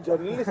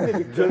 journalist. I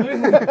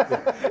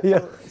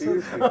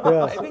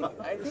think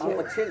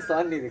अच्छे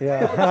इंसान नहीं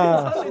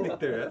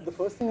दिखते। The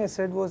first thing I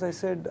said was, I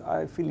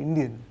feel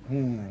Indian,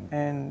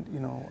 and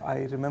I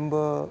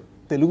remember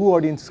Telugu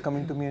audiences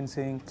coming to me and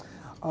saying,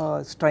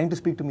 trying to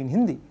speak to me in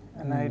Hindi,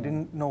 and I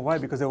didn't know why,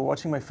 because they were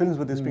watching my films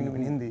but they were speaking to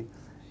me in Hindi.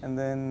 And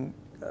then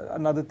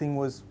another thing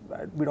was,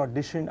 I'd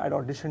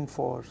auditioned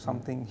for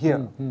something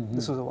here.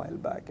 This was a while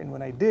back, and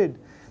when I did,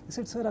 they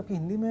said, "Sir, आपकी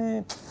हिंदी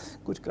में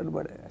कुछ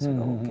गड़बड़ है." I said,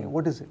 "Okay,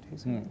 what is it?" He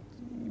said,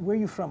 "Where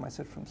are you from?" I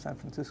said, "From San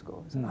Francisco."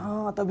 He said,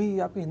 "हाँ, तभी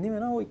आपकी हिंदी में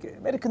ना वो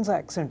American सा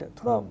accent है,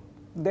 थोड़ा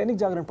दैनिक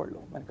जागरण पढ़ लो."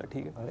 मैंने कहा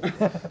ठीक है।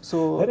 So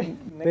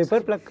पेपर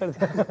प्लग कर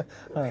दिया।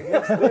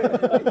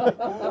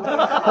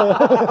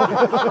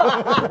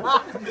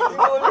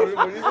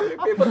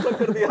 पेपर प्लग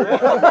कर दिया।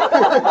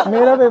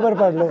 मेरा पेपर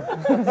पढ़ लो।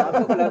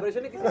 आपका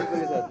कोलैबोरेशन है किसी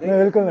के साथ? नहीं,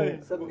 बिल्कुल नहीं।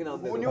 सबके नाम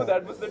Who knew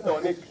that was the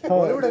tonic?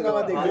 Bollywood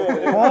Hungama देख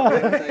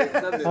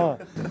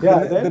Yeah,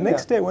 the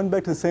next day I went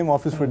back to the same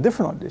office for a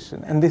different audition,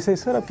 and they say,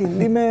 "Sir, आपकी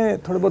हिंदी में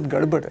थोड़ा बहुत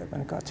गड़बड़ है."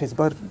 मैंने कहा, "अच्छा, इस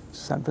बार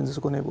सैन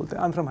फ्रांसिस्को नहीं बोलते,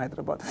 I'm from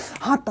Hyderabad."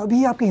 हाँ,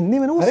 तभी आपकी हिंदी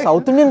में ना वो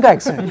South Indian का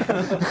accent.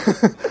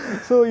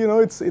 So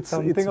it's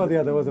something or the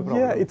other was a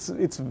problem. Yeah,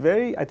 it's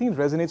very. I think it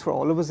resonates for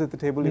all of us at the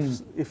table.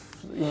 If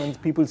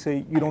people say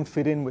you don't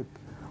fit in with.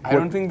 I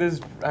don't think there's.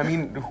 I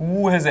mean,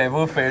 who has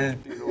ever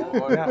felt,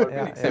 or been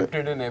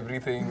accepted in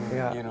everything?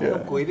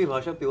 कोई भी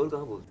भाषा pure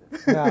कहाँ बोलते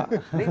हैं?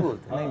 नहीं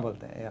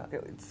बोलते। Yeah.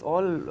 It's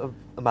all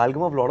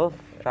amalgam of a lot of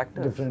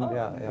factors. Different.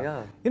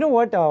 Yeah. You know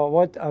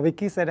what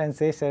Vicky said and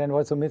Sesh said and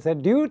what Sumeet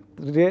said. Do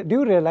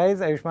you realize,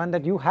 Ayushmann,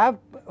 that you have,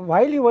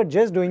 while you were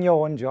just doing your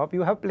own job,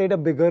 you have played a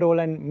bigger role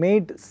and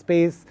made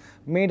space,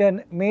 made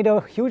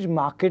a huge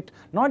market,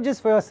 not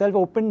just for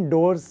yourself, opened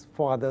doors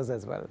for others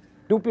as well.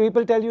 Do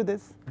people tell you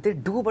this? They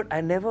do, but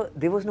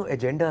there was no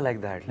agenda like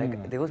that.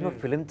 Like, there was no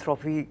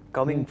philanthropy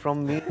coming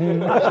from me.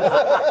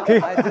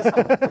 I just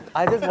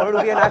wanted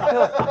to be an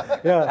actor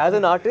as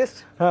an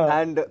artist,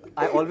 and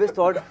I always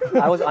thought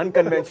I was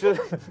unconventional.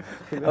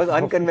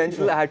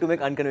 I had to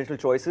make unconventional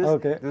choices.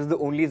 Okay. This is the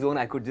only zone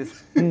I could just...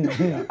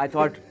 I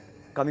thought,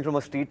 coming from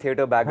a street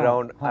theatre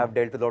background, I've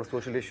dealt with a lot of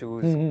social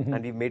issues, and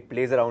we've made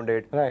plays around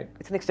it. Right.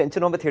 It's an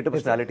extension of the theatre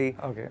personality.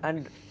 Okay.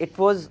 And it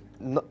was...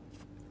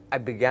 I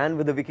began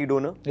with the Vicky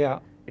donor. Yeah.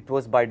 It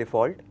was by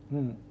default,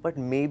 but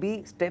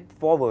maybe step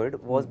forward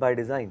was by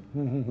design,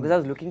 because I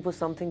was looking for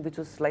something which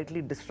was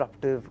slightly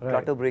disruptive,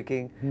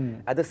 clutter-breaking.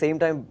 At the same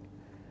time,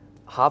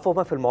 half of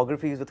my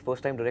filmography is with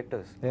first-time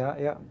directors.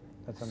 Yeah.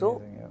 That's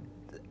so, amazing.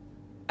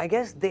 I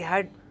guess they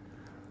had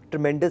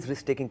tremendous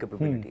risk-taking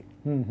capability.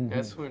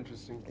 That's so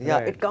interesting.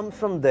 Yeah, it comes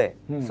from there.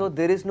 So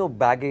there is no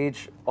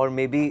baggage, or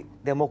maybe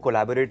they're more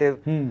collaborative.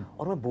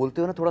 और मैं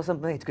बोलते हो ना थोड़ा सा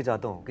मैं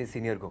हिचकिचाता हूँ कि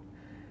सीनियर को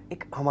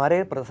एक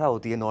हमारे प्रथा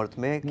होती है नॉर्थ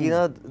में कि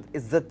ना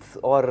इज्जत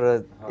और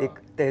एक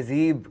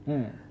तहजीब,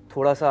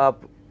 थोड़ा सा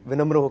आप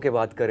विनम्र होके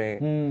बात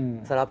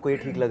करें, सर आपको ये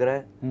ठीक लग रहा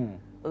है,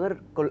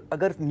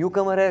 अगर न्यू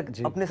कमर है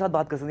अपने साथ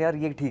बात कर सकते हैं, यार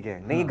ये ठीक है,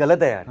 नहीं ये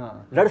गलत है यार,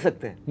 लड़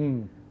सकते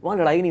हैं, वहाँ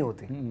लड़ाई नहीं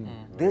होती,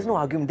 there is no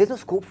argument, there is no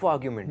scope for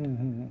argument.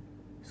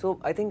 So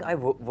I think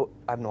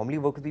I normally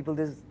work with people.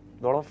 There's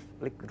a lot of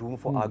like room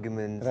for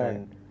arguments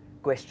and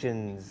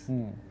questions,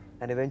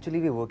 and eventually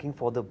we're working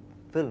for the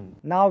film.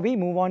 Now we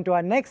move on to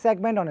our next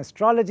segment on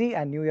astrology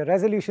and New Year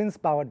resolutions,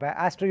 powered by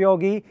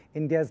Astroyogi,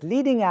 India's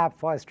leading app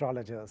for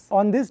astrologers.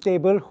 On this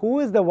table, who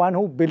is the one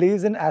who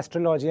believes in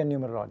astrology and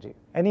numerology?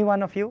 Any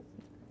one of you?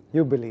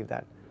 You believe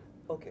that?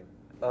 Okay.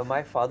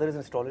 My father is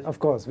an astrologer. Of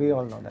course, we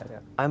all know that. Yeah.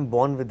 I'm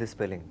born with this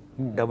spelling,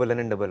 double N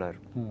and double R.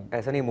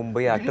 ऐसा नहीं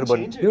Mumbai actor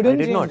बन. You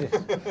didn't I did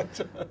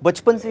change not.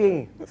 बचपन से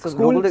यही.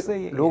 School से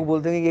यही. लोग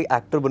बोलते हैं कि ये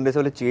एक्टर बनने से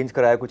पहले चेंज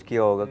कराया कुछ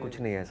किया होगा, कुछ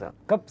नहीं ऐसा.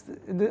 कब?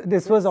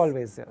 This was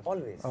always. Yeah.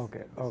 Always.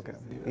 Okay. Okay.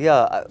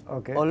 Yeah.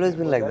 Okay. Always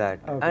been like that.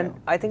 Okay. And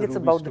I think it's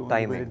about the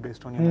timing.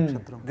 Based on your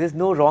nakshatra. There's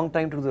no wrong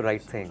time to do the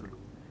right thing.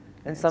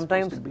 And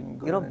sometimes,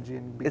 you know,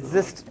 it's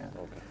just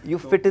you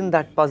fit in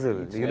that puzzle.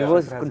 The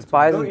universe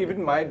conspires. No,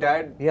 even my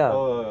dad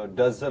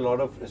does a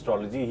lot of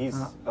astrology.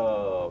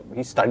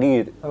 He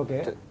studied,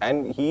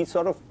 and he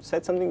sort of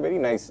said something very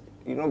nice.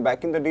 You know,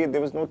 back in the day,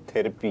 there was no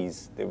therapies.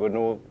 There were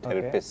no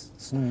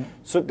therapists.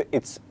 So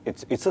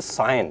it's a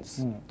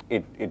science.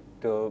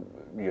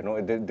 You know,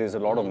 there's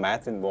a lot of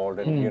math involved,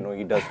 and you know,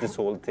 he does this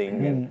whole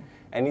thing.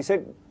 And he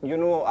said, you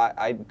know,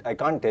 I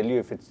can't tell you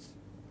if it's.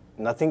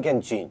 Nothing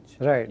can change.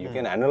 Right. You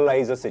can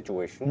analyze a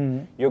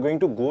situation. You're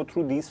going to go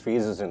through these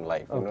phases in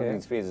life. You know,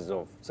 these phases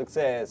of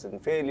success and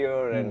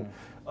failure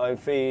and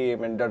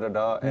fame and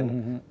da-da-da.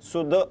 And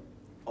so the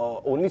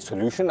only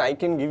solution I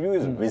can give you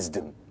is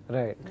wisdom.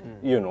 Right.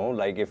 You know,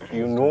 like if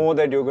you know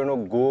that you're going to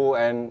go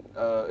and,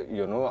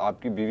 you know,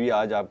 आपकी बीवी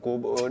आज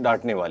आपको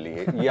डांटने वाली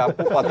है, ये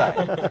आपको पता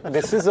है.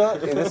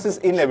 This is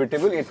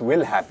inevitable. It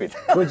will happen.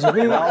 कुछ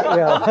भी.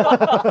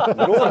 Yeah.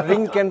 No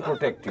ring can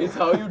protect you. It's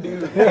how you deal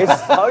with it.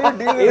 It's how you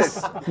deal with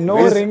it. No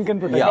ring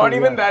can protect. Not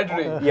even that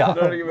ring. Yeah.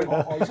 Not even.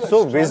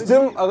 So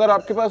wisdom, अगर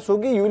आपके पास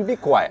होगी, you will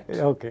be quiet.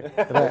 Okay.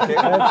 Right.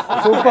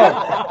 That's super.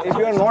 If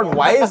you are not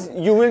wise,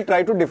 you will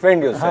try to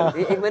defend yourself.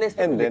 एक मैंने इस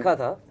पे लिखा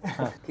था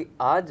कि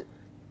आज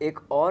एक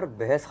और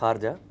बहस हार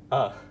जा,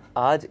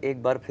 आज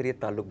एक बार फिर ये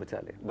ताल्लुक बचा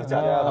ले.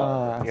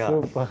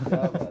 Super.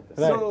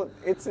 So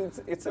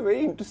it's a very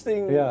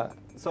interesting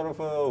sort of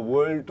a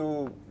world to,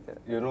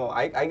 you know,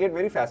 I get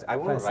very fast. I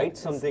want to write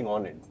something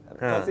on it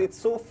because it's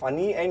so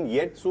funny and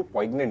yet so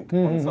poignant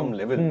on some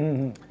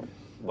level.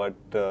 But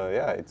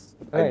yeah, it's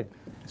right.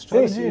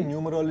 Astrology and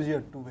numerology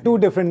are two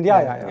different.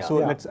 Yeah.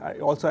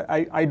 So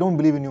I don't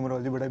believe in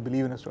numerology, but I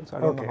believe in astrology. So I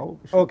don't know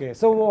how. Okay.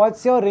 So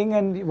what's your ring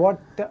and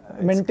what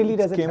mentally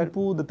does it help?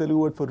 Kempu, the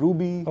Telugu word for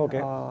ruby. Okay.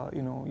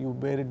 You know, you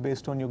wear it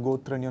based on your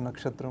gotra and your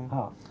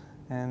nakshatram.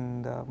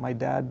 And my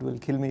dad will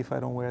kill me if I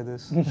don't wear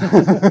this.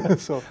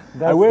 So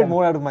I wear it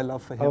more out of my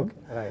love for him.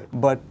 Okay. Right.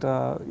 But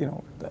you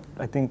know,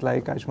 I think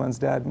like Ayushmann's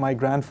dad, my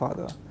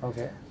grandfather.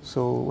 Okay.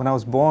 So when I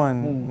was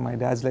born, my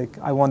dad's like,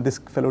 I want this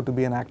fellow to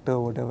be an actor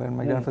or whatever, and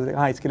my grandfather's like,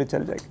 हाँ इसके लिए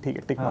चल जाएगा, ठीक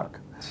है, tick mark.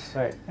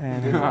 Right.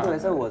 And तो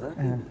ऐसा हुआ था.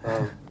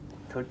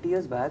 30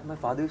 years back, my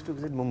father used to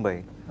visit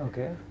Mumbai.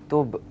 Okay.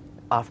 तो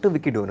after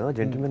Vicky Kaushal,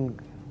 gentleman,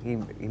 he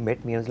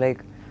met me and was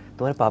like,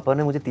 तुम्हारे पापा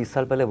ने मुझे 30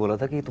 साल पहले बोला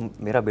था कि तुम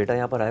मेरा बेटा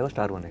यहाँ पर आएगा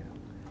स्टार बनेगा.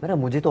 मैंने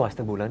मुझे तो आज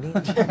तक बोला नहीं.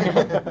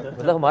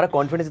 मतलब हमारा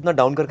कॉन्फिडेंस इतना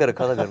डाउन करके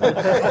रखा था घर में.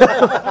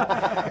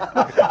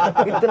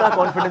 इतना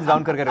कॉन्फिडेंस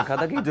डाउन करके रखा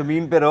था कि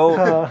जमीन पे रहो,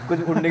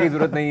 कुछ उड़ने की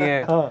जरूरत नहीं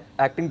है.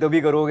 एक्टिंग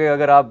तभी करोगे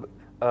अगर आप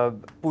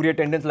पूरी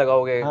अटेंडेंस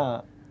लगाओगे,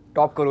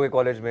 टॉप करोगे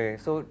कॉलेज में.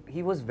 So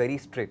he was very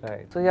strict.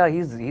 So yeah,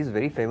 he's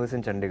very famous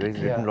in Chandigarh.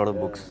 He's written a lot of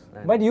books.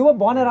 But you were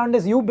born around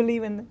this. You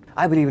believe in it?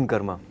 I believe in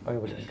karma. Oh, you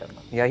believe in karma.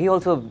 Yeah, he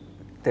also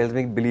tells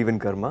me believe in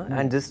karma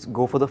and just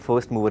go for the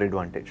first mover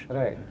advantage.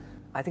 Right.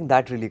 I think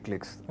that really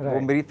clicks. वो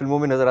मेरी फिल्मों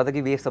में नजर आता कि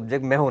ये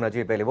subject मैं होना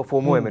चाहिए पहले, वो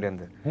फोमो है मेरे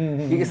अंदर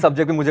कि इस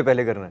सब्जेक्ट में मुझे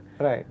पहले करना है.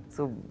 Right.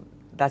 So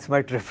that's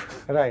my trip.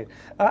 Right.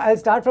 I'll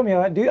start from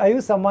here. Are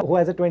you someone who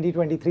has a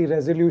 2023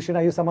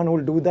 resolution? Are you someone who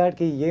will do that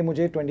कि ये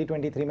मुझे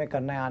 2023 में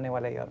करना है आने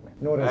वाले year में?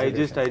 No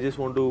resolution. I just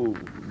want to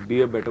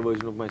be a better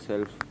version of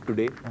myself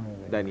today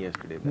than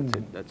yesterday.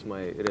 That's it. That's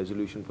my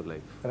resolution for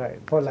life. Right.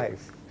 For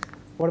life.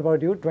 What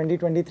about you?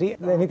 2023?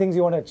 Any things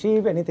you want to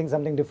achieve? Anything,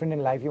 something different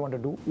in life you want to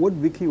do? What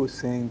Vicky was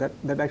saying,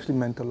 that actually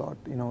meant a lot.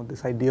 You know,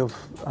 this idea of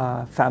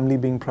family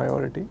being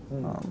priority.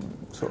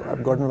 So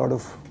I've gotten a lot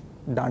of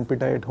daan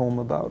pitai at home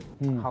about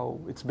how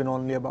it's been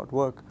only about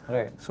work.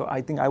 Right. So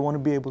I think I want to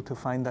be able to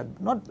find that,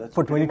 not That's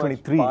for pretty much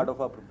 2023. part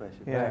of our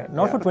profession. Yeah,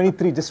 not for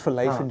 23, just for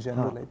life in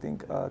general. I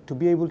think to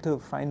be able to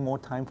find more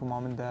time for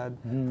mom and dad,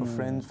 for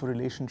friends, for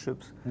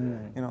relationships,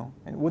 you know,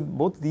 and what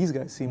both these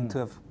guys seem to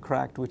have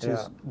cracked, which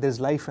is there's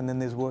life and then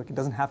there's work. It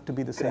doesn't have to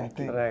be the same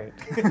thing. Right.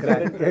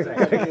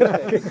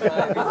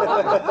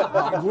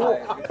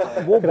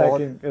 वो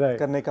बहुत right.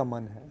 करने का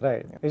मन है.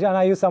 Right. Ishaan,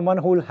 are you someone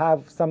who will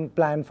have some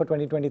plan for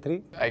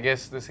 2023? I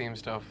guess the same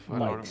stuff.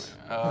 Bikes.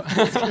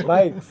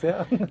 Bikes.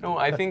 Yeah. No,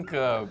 I think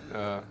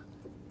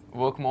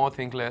work more,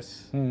 think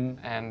less,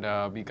 and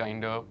be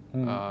kinder.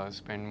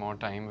 Spend more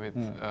time with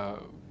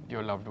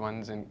your loved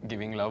ones and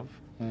giving love,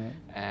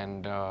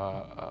 and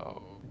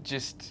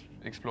just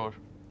explore.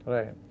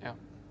 Right. Yeah.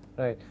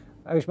 Right.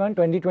 Ayushmann,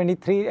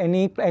 2023,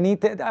 any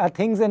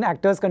things in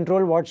actors'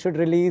 control? What should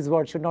release,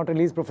 what should not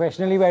release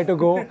professionally, where to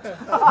go?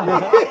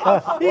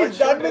 He's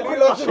done with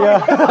philosophy.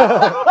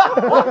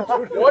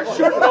 What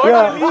should not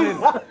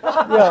release?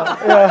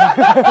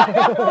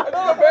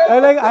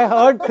 I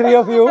heard three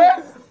of you.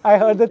 I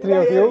heard the three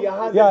of you.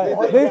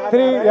 Yeah, these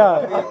three,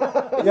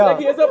 It's like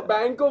he has a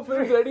bank of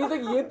films ready. He's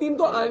like, ये तीन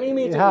तो आने ही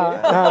नहीं चाहिए.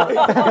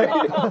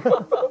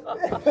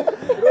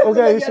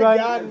 Okay, Ayushmann.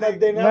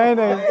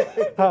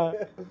 No.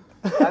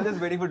 I'm just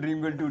waiting for Dream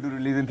Girl 2 to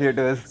release in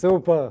theaters.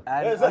 Super.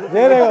 And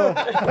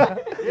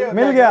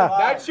मिल गया.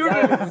 That should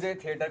release. मुझे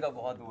theatre का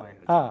बहुत हुआ है.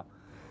 हाँ.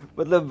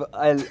 मतलब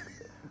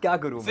क्या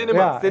करूँ?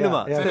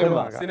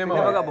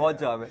 Cinema का बहुत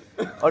चाव है.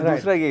 और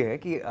दूसरा ये है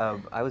कि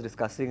I was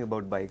discussing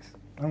about bikes.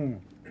 I've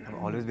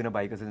always been a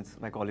biker since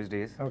my college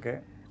days. Okay.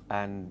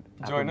 And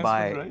Join us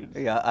for the ride.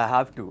 Yeah, I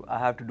have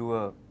to do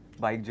a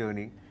bike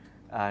journey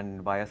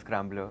and buy a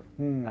scrambler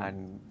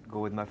and go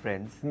with my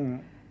friends.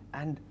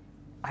 And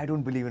I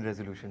don't believe in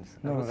resolutions.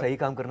 सही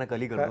काम करना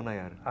कल ही कर दो ना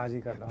यार. आज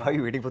ही कर लो. Why are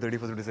you waiting for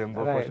 31st of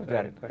December? Right.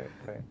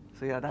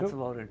 So yeah, that's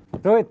about it.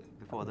 Rohit,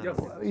 Before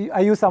the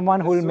are you someone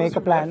who will make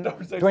a plan?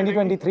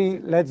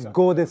 2023, let's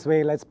go this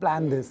way, let's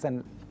plan this.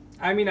 And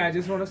I mean, I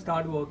just want to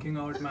start working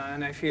out,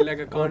 man. I feel like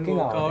I can't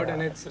work out,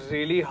 and it's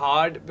really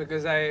hard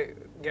because I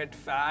get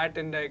fat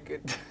and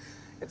like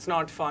it's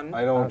not fun.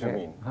 I know what you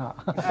mean.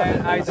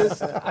 And I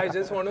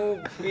just want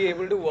to be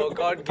able to work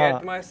out,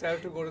 get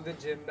myself to go to the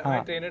gym. My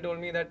trainer told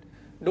me that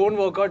don't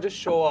work out, just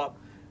show up.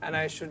 And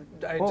I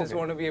just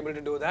want to be able to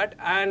do that.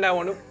 And I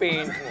want to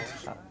paint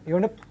more. you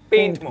want to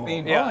Paint more.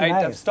 Yeah, Oh, I've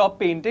nice. stopped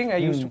painting. I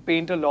used to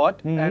paint a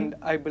lot, and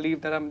I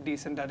believe that I'm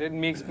decent at it. It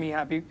makes me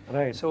happy.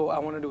 Right. So I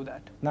want to do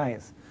that.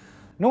 Nice.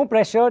 No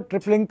pressure,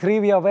 tripling 3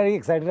 we are very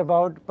excited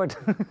about, but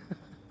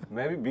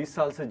मैं भी 20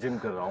 साल से gym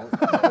कर रहा हूँ.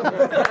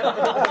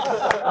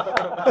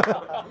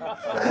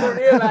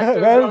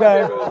 well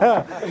done.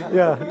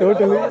 Yeah,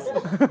 totally.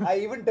 I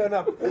even turn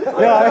up.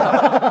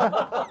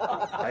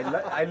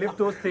 I live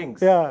those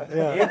things. Yeah.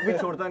 एक भी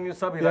छोड़ता नहीं,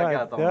 सब हिला के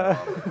आता हूँ.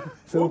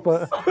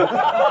 Super.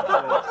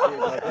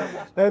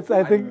 That's,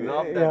 I think, I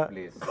love that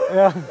place.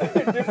 Yeah.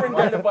 Different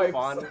kind of vibes.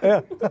 Fun.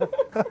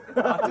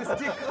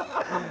 Artistic.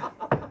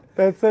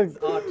 That's it.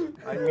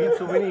 I meet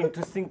so many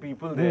interesting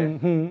people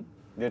there.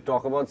 They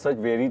talk about such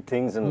varied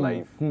things in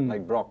life,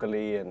 like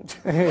broccoli and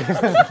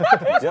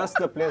just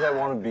the place I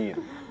want to be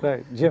in.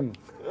 Right, gym.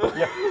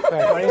 Yeah,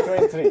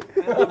 2023.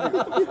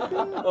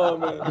 Oh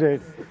man.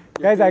 Great.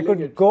 Guys, I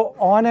could go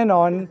on and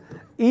on.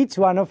 Each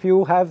one of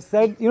you have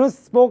said,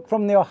 spoke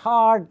from your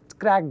heart,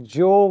 cracked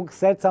jokes,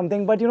 said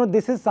something, but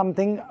this is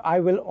something I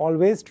will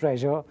always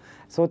treasure.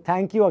 So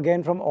thank you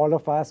again from all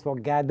of us for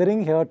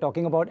gathering here,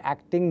 talking about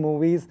acting,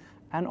 movies,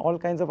 and all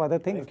kinds of other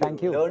things.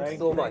 Thank you. Learned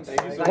so much.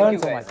 Thank you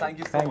so much. Thank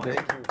you so Thank much.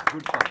 you.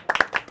 Good fun.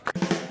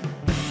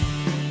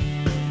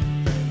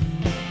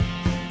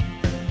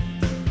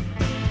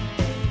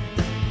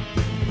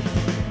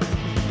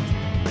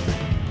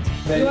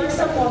 You want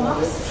some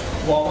warm-ups?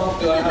 Warm-up,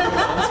 do I have to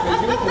dance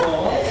with you?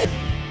 Warm-up?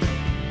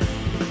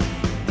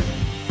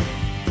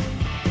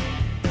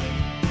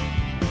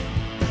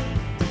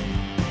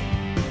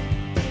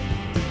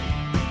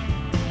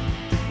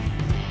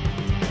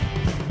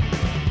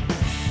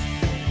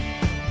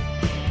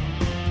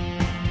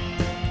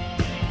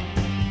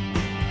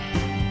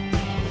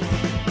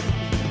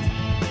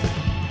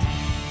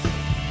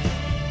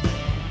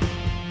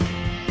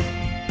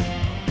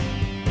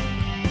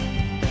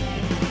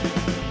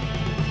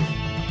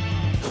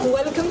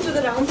 Welcome to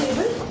the round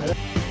table.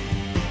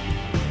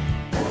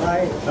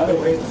 Hi,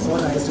 hello, it's so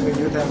nice to meet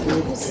you. Thank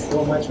you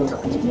so much for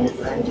coming.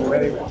 Thank you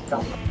very much.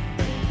 Come.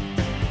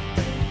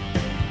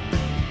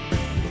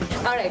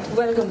 All right,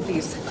 welcome,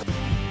 please.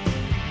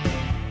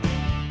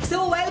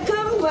 So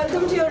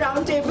welcome to your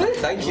round table.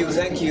 Thank you.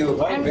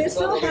 And we're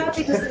so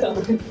happy to see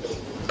you.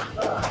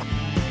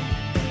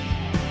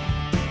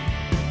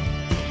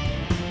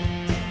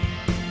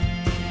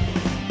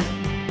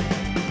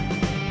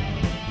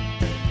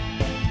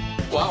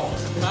 Wow.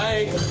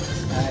 Hi.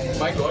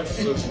 My God, it's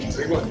a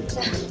big one.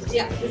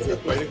 Yeah, this way.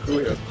 Quite a crew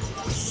here.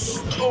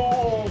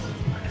 Oh.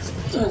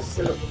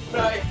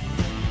 Hi.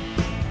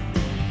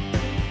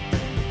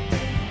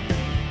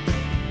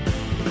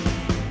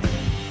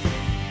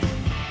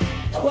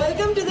 Welcome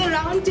welcome to the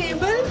round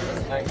table.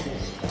 Thank you.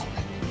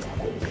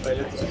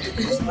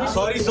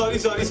 Sorry,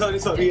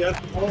 yaar.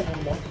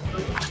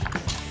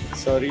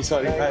 Sorry.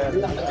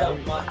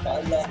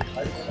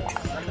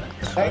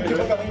 Thank you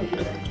for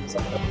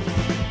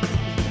coming.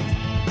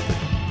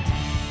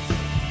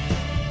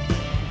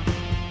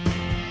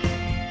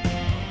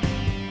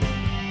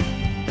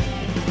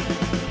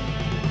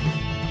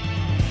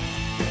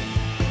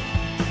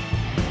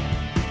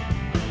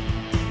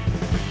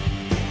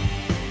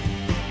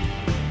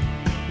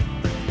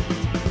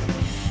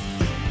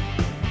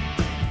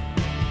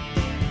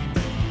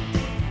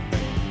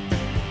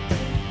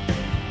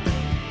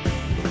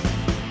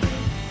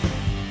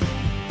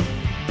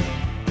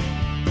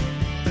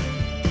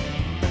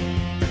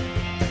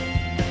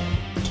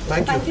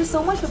 Thank you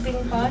so much for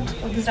being part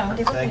of this round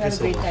table. Thank We you had a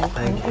so great much. time.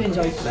 Thank you.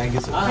 Enjoyed it. Thank you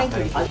so much.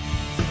 Thank you.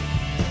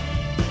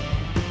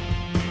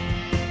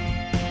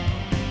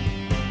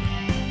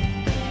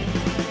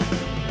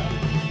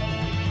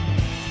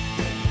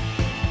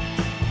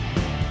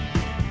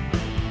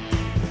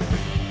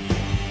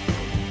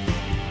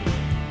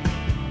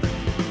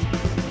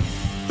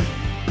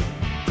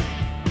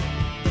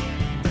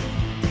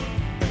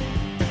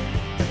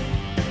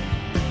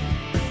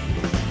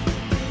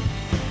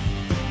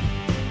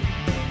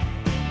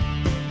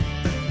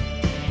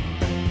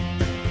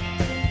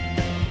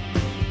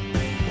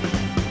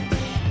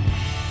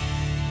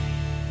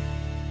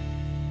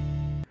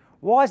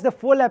 Watch the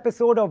full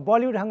episode of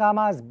Bollywood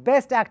Hungama's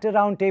Best Actor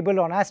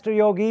Roundtable on Astro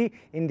Yogi,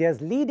 India's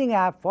leading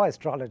app for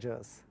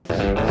astrologers.